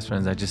all my best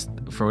friends. I just,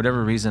 for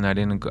whatever reason,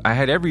 I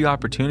had every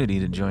opportunity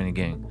to join a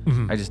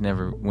gang. I just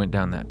never went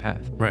down that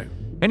path. Right.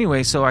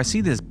 Anyway, so I see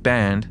this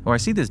band, or I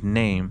see this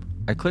name,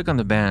 I click on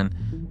the band,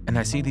 and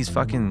I see these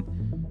fucking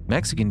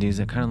Mexican dudes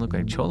that kind of look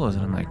like cholos,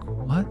 and I'm like,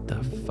 what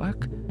the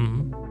fuck?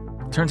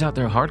 Turns out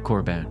they're a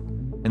hardcore band.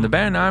 And the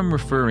band I'm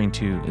referring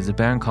to is a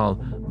band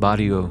called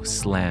Barrio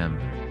Slam.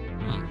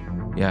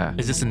 Yeah.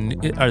 Is this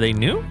are they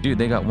new? Dude,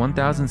 they got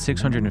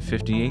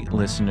 1,658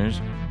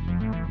 listeners.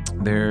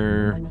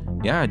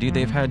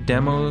 They've had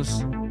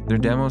demos. Their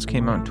demos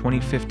came out in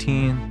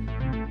 2015.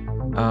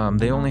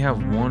 They only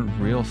have one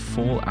real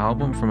full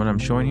album from what I'm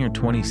showing here,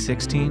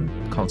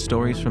 2016, called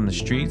Stories from the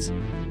Streets.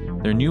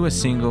 Their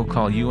newest single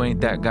called You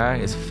Ain't That Guy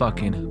is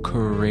fucking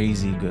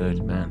crazy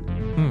good, man.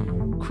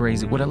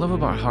 Crazy. What I love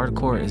about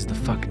hardcore is the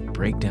fucking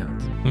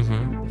breakdowns.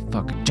 The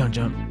fucking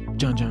jump.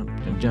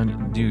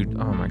 Dude,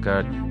 oh my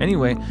God.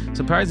 Anyway,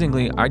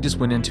 surprisingly, I just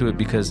went into it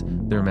because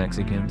they're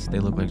Mexicans. They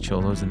look like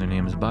cholos and their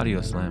name is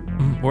Barrio Slam.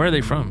 Where are they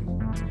from?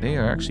 They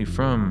are actually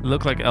from...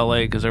 Look like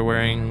LA because they're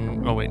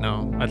wearing... Oh, wait,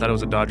 no. I thought it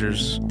was a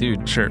Dodgers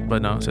shirt,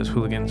 but no, it says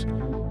Hooligans.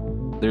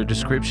 Their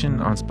description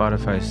on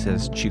Spotify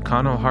says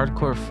Chicano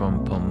hardcore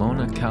from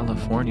Pomona,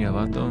 California,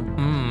 vato.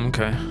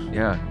 Okay.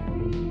 Yeah.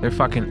 They're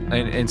fucking...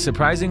 And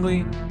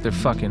surprisingly, they're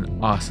fucking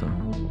awesome.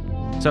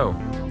 So,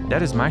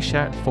 that is my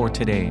chat for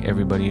today,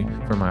 everybody.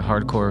 For my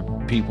hardcore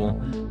people,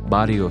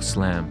 Barrio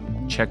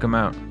Slam. Check them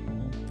out.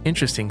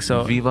 interesting.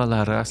 So Viva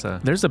la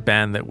raza. there's a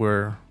band that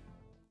we're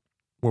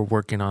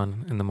working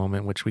on in the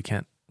moment, which we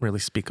can't really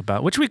speak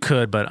about, which we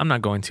could, but I'm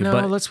not going to. No,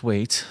 but let's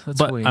wait. Let's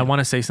but wait. I want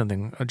to say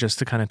something just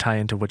to kind of tie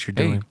into what you're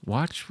Hey, doing.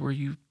 watch where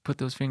you put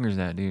those fingers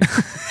at, dude.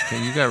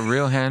 Okay, you got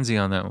real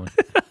handsy on that one.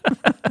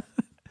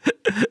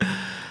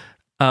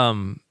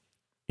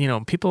 You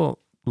know, people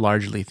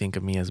largely think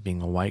of me as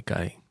being a white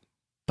guy,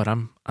 but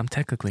I'm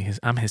technically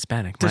I'm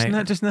Hispanic,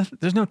 right?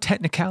 There's no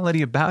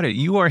technicality about it.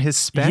 You are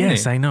Hispanic.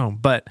 Yes, I know,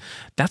 but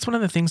that's one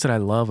of the things that I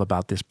love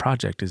about this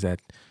project is that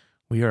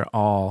we are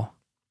all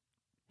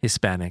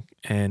Hispanic,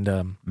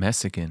 and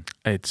Mexican.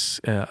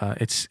 it's I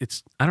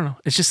don't know.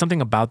 It's just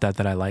something about that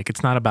I like.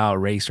 It's not about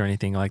race or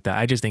anything like that.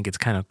 I just think it's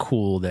kind of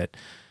cool that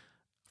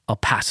El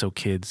Paso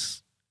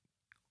kids,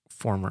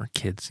 former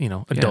kids, you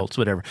know, adults,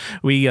 whatever,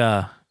 we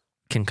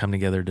can come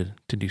together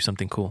to do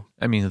something cool.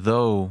 I mean,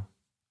 though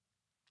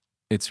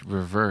it's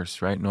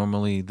reverse, right?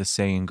 Normally the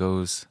saying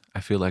goes, I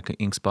feel like an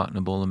ink spot in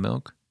a bowl of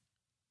milk.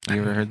 You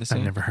ever heard the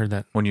saying? I've never heard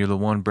that. When you're the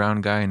one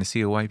brown guy in a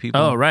sea of white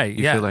people. Oh, right.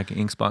 You Yeah. feel like an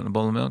ink spot in a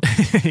bowl of milk.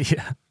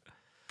 Yeah.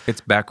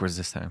 It's backwards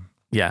this time.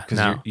 Yeah. Because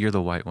Now, you're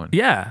the white one.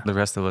 yeah. The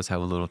rest of us have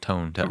a little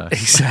tone to us.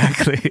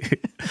 Exactly.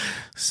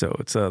 So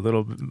it's a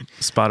little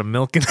spot of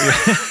milk in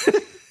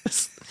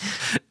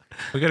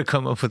We got to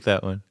come up with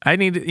that one. I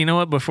need, you know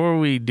what, before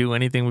we do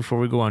anything, before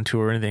we go on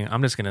tour or anything,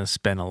 I'm just going to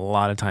spend a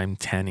lot of time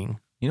tanning.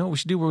 You know what we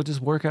should do? We'll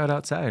just work out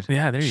outside.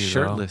 Yeah, there you go.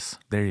 Shirtless.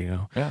 There you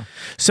go. Yeah.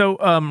 So,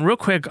 real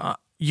quick,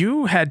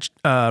 you had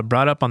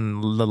brought up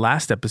on the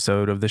last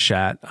episode of the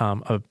chat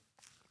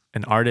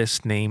an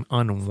artist named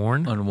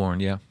Unworn. Unworn,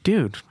 yeah.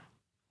 Dude,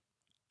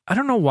 I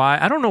don't know why.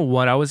 I don't know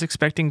what I was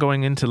expecting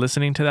going into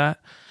listening to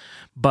that,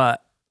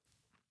 but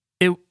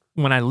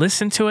when I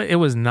listened to it, it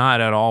was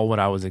not at all what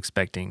I was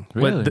expecting.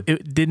 Really?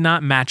 It did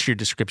not match your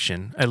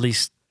description. At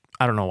least,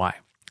 I don't know why.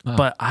 Oh.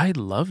 But I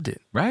loved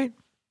it. Right?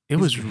 It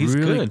was He's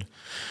really good.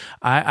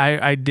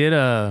 I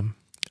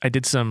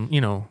did some,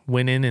 you know,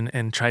 went in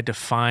and tried to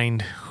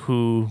find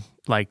who,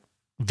 like,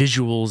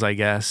 visuals, I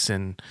guess,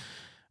 and,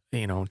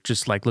 you know,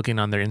 just like looking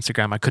on their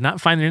Instagram. I could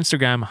not find their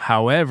Instagram.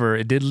 However,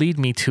 it did lead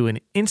me to an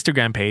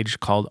Instagram page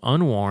called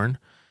Unworn.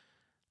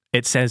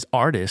 It says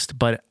artist,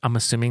 but I'm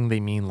assuming they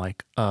mean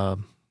like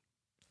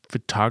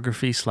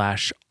photography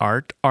 /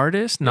 art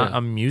artist, not Yeah.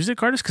 a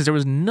music artist, because there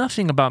was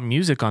nothing about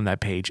music on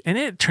that page. And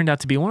it turned out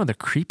to be one of the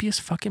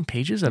creepiest fucking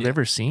pages I've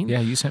ever seen.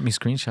 Yeah, you sent me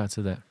screenshots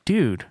of that.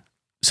 Dude.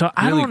 So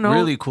I Really, don't know.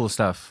 really cool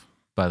stuff,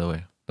 by the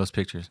way, those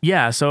pictures.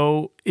 Yeah,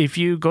 so if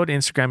you go to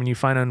Instagram and you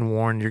find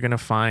Unworn, you're gonna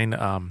find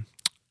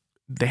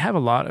they have a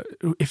lot of,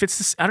 if it's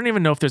this, I don't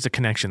even know if there's a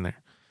connection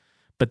there,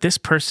 but this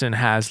person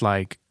has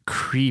like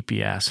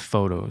creepy ass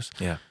photos.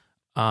 Yeah.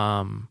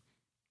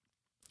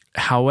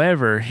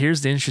 However,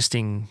 here's the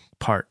interesting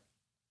part: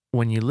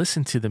 when you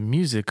listen to the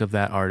music of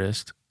that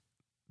artist,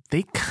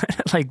 they kind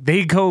of like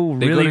they go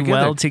really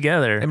well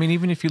together. I mean,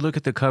 even if you look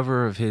at the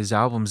cover of his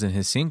albums and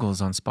his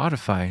singles on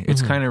Spotify,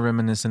 it's kind of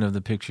reminiscent of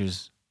the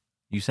pictures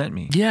you sent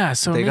me. Yeah,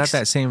 so They it got makes,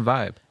 that same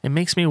vibe. it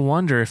makes me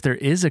wonder if there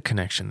is a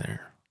connection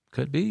there.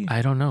 Could be.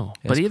 I don't know.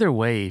 Yes. But either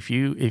way, if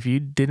you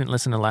didn't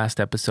listen to last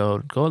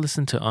episode, go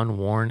listen to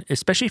Unworn,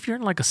 especially if you're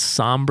in like a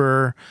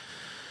somber.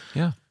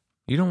 Yeah.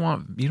 You don't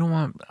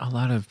want a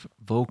lot of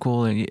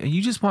vocal, and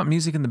you just want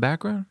music in the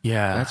background.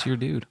 Yeah. That's your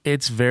dude.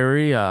 It's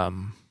very I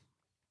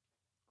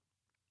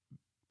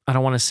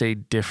don't want to say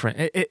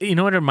different. You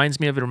know what it reminds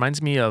me of? It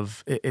reminds me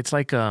of it's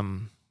like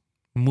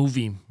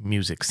movie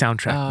music,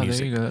 soundtrack Oh,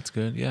 music. there you go. That's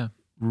good. Yeah.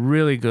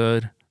 Really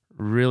good,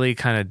 really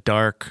kind of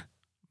dark,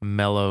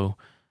 mellow.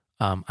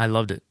 I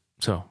loved it.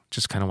 So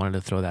just kind of wanted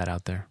to throw that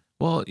out there.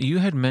 Well, you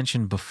had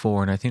mentioned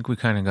before, and I think we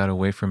kind of got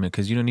away from it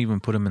because you don't even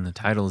put them in the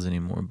titles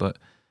anymore. But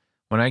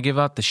when I give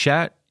out the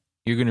chat,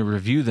 you're going to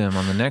review them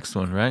on the next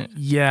one, right?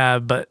 Yeah,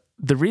 but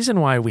the reason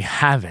why we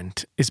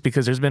haven't is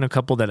because there's been a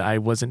couple that I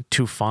wasn't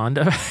too fond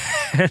of.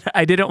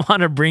 I didn't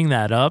want to bring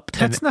that up.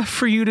 That's not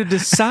for you to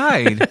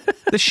decide.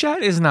 The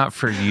chat is not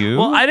for you.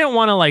 Well, I didn't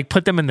want to like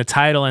put them in the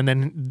title and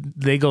then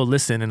they go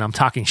listen and I'm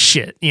talking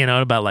shit, you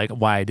know, about like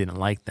why I didn't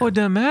like them. Well, it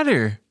doesn't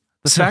matter.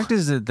 The fact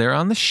is that they're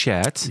on the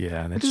chat.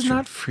 Yeah, It that's is true.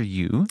 not for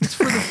you. It's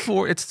for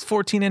the it's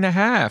 14 and a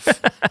half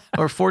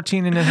or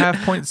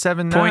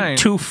 14.5.79.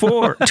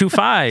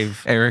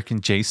 0.2425 Eric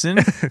and Jason.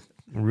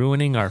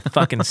 ruining our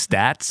fucking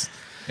stats.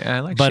 Yeah, I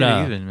like But,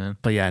 shit even, man.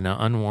 But yeah, no,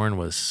 Unworn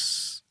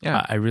was,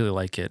 Yeah. I really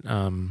like it.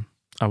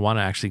 I want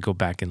to actually go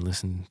back and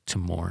listen to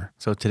more.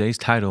 So today's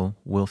title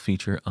will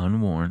feature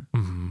Unworn.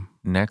 Mhm.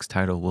 Next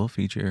title will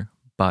feature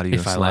Body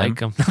If of I Slam.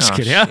 like 'em. Just Oh,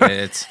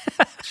 kidding.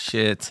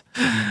 Shit.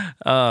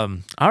 All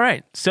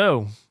right.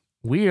 So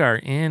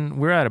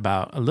we're at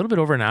about a little bit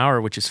over an hour,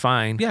 which is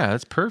fine. Yeah,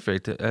 that's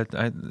perfect.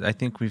 I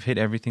think we've hit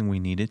everything we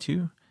needed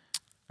to.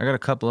 I got a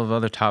couple of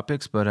other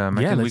topics, but I think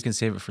we let's- can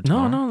save it for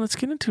No, tomorrow. let's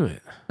get into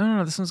it.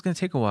 No, this one's gonna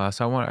take a while,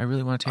 so I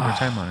really want to take our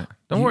time on it.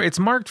 Don't worry, it's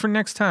marked for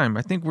next time.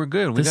 I think we're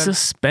good. The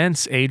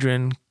suspense,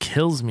 Adrian,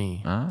 kills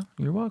me.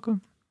 You're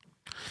welcome.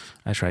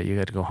 That's right. You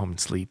got to go home and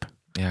sleep.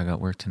 Yeah, I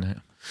got work tonight.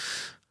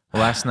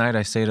 Last night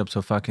I stayed up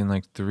till fucking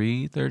like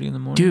 3:30 in the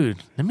morning. Dude,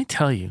 let me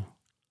tell you.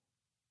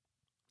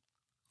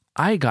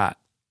 I got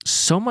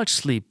so much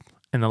sleep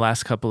in the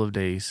last couple of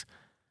days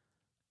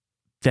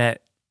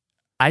that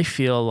I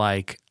feel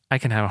like I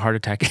can have a heart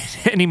attack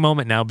at any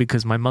moment now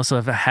because my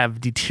muscles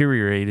have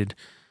deteriorated.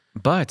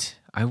 But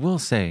I will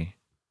say,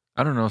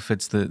 I don't know if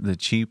it's the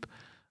cheap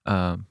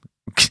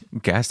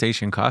gas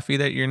station coffee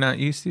that you're not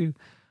used to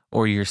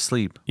or your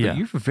sleep. But Yeah.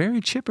 you're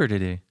very chipper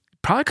today.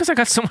 Probably because I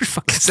got so much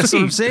fucking sleep. That's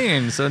what I'm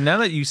saying. So now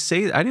that you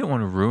say it, I didn't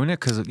want to ruin it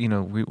because, you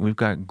know, we've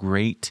got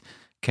great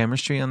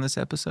chemistry on this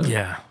episode.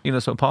 Yeah. You know,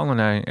 so Paul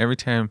and I, every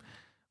time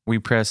we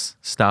press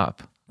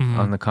stop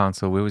on the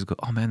console, we always go,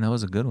 oh man, that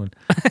was a good one.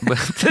 But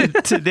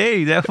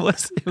today, it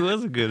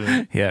was a good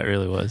one. Yeah, it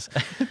really was.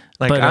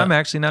 Like, But, I'm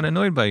actually not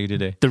annoyed by you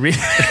today. The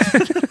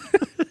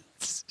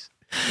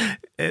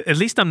at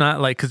least I'm not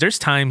like, because there's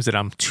times that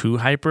I'm too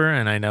hyper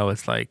and I know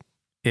it's like,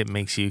 it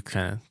makes you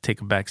kind of take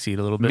a back seat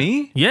a little bit.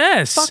 Me?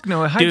 Yes. Fuck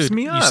no, it hypes Dude,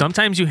 me up.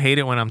 Sometimes you hate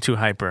it when I'm too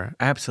hyper.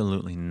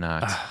 Absolutely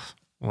not.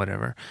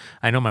 Whatever.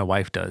 I know my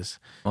wife does.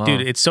 Wow.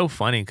 Dude, it's so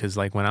funny because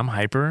like when I'm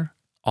hyper,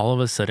 all of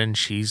a sudden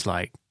she's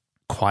like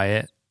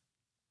quiet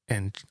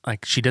and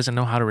like she doesn't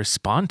know how to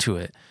respond to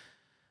it.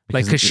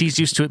 Like, because she's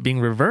used to it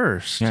being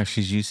reversed. Yeah,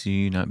 she's used to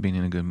you not being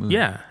in a good mood.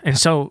 Yeah. And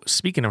so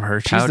speaking of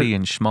her, Pouty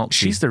and schmaltzy.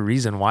 she's the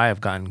reason why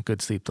I've gotten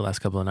good sleep the last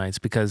couple of nights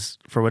because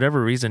for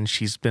whatever reason,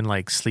 she's been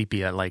like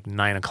sleepy at like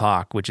 9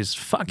 o'clock, which is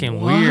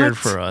fucking weird What?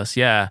 for us.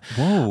 Yeah.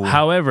 Whoa.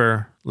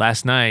 However,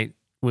 last night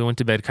we went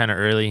to bed kind of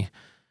early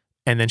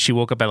and then she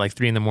woke up at like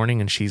 3 a.m.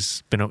 and she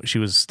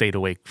was stayed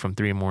awake from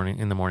 3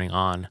 in the morning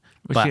on.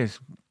 But she has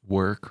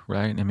work,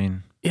 right? I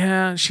mean,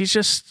 Yeah, she's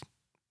just,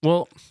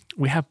 well,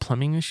 we have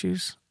plumbing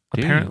issues. Do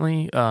you?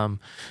 Apparently,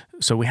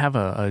 so we have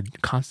a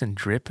constant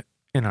drip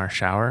in our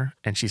shower,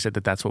 and she said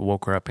that that's what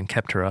woke her up and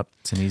kept her up.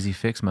 it's an easy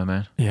fix, my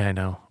man. Yeah, I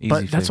know. Easy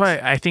But that's fix. why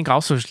I think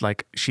also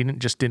like she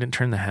didn't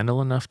turn the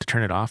handle enough to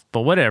turn it off.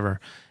 But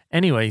whatever.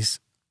 Anyways,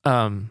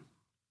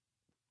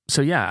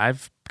 so yeah,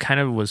 I've kind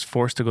of was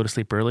forced to go to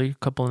sleep early a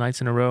couple of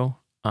nights in a row.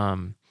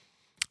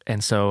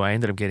 And so I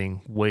ended up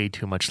getting way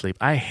too much sleep.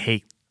 I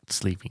hate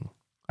sleeping.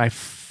 I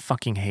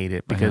fucking hate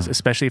it because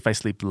especially if I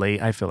sleep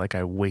late, I feel like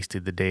I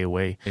wasted the day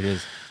away. It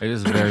is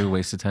a very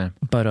waste of time.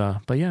 But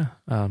yeah,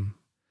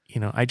 you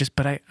know,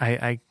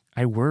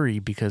 I worry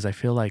because I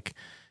feel like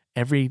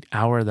every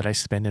hour that I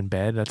spend in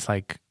bed, that's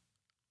like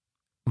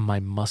my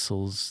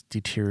muscles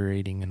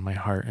deteriorating in my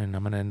heart, and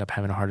I'm gonna end up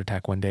having a heart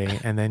attack one day.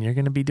 And then you're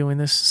gonna be doing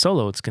this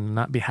solo. It's gonna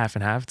not be half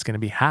and half. It's gonna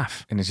be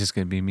half. And it's just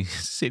going to be me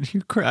sitting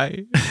here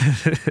crying.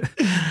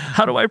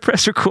 How do I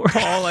press record?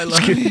 Paul, I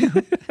love you.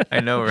 I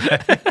know,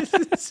 right?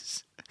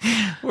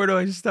 Where do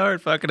I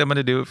start? Fuck it, I'm going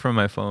to do it from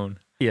my phone.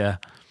 Yeah.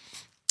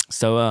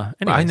 So, I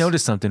anyways.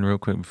 noticed something real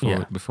quick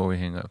Yeah. before we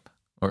hang up.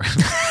 Or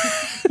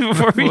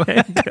Before we hang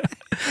up.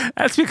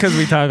 That's because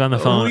we talk on the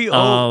phone We a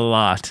all-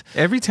 lot.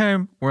 every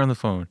time we're on the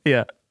phone,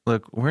 Yeah.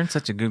 look, we're in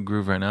such a good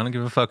groove right now. I don't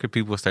give a fuck if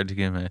people start to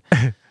get mad.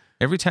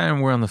 Every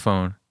time we're on the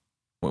phone,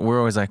 we're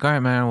always like, all right,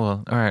 man,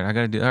 well, all right, I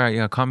got to do, all right,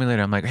 yeah, call me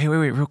later. I'm like, hey,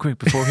 wait, real quick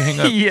before we hang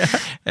up. Yeah.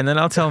 And then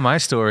I'll tell my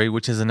story,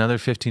 which is another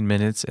 15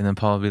 minutes. And then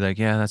Paul will be like,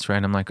 yeah, that's right.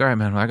 And I'm like, all right,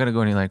 man, well, I got to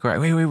go. And he's like, all right,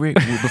 wait,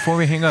 before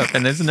we hang up.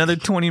 And there's another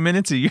 20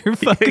 minutes of your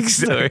fucking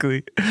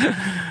story.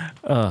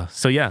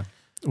 So yeah,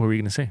 what were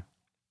you gonna say?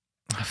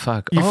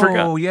 Fuck. You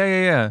forgot. Oh,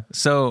 yeah.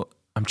 So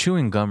I'm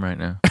chewing gum right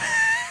now,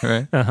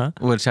 right? Uh-huh.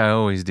 Which I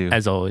always do.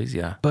 As always,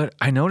 yeah. But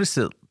I noticed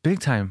it big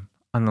time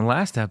on the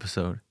last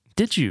episode.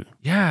 Did you?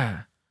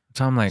 Yeah.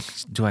 So I'm like,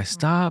 do I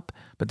stop?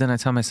 But then I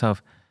tell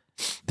myself,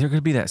 there's going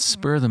to be that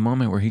spur of the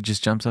moment where he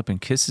just jumps up and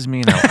kisses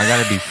me and I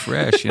got to be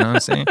fresh. You know what I'm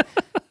saying?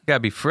 Got to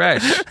be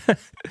fresh.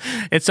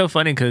 It's so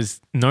funny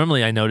because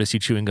normally I notice you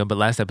chewing gum, but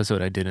last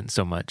episode I didn't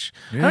so much.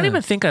 I Yeah. don't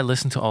even think I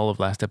listened to all of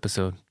last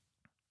episode.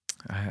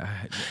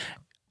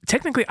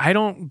 Technically, I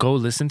don't go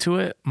listen to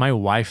it. My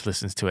wife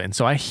listens to it. And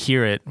so I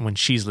hear it when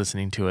she's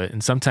listening to it.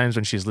 And sometimes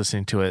when she's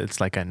listening to it,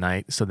 it's like at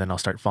night. So then I'll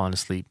start falling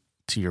asleep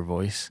to your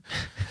voice.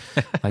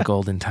 Like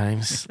olden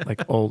times,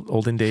 like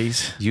olden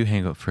days. You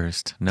hang up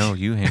first. No,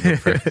 you hang up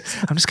first.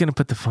 I'm just going to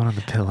put the phone on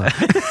the pillow.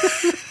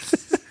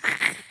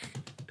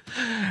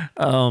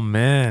 Oh,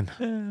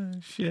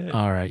 man. Shit.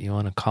 All right. You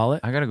want to call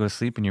it? I got to go to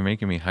sleep and you're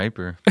making me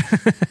hyper.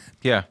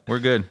 Yeah, we're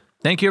good.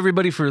 Thank you,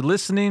 everybody, for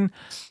listening.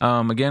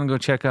 Again, go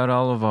check out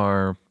all of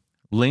our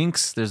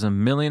links. There's a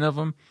million of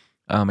them.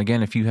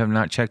 Again, if you have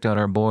not checked out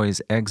our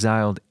boys,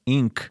 Exiled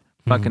Inc.,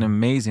 fucking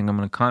amazing. I'm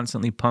going to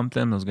constantly pump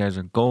them. Those guys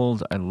are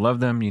gold. I love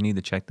them. You need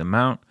to check them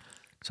out.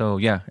 So,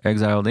 yeah,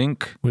 Exiled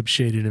Inc., Whip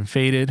Shaded and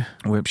Faded.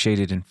 Whip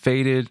Shaded and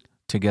Faded,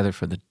 Together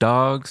for the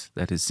Dogs.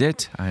 That is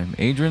it. I am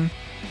Adrian.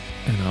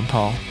 And I'm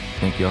Paul.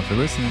 Thank you all for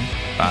listening.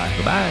 Bye.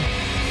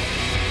 Bye-bye.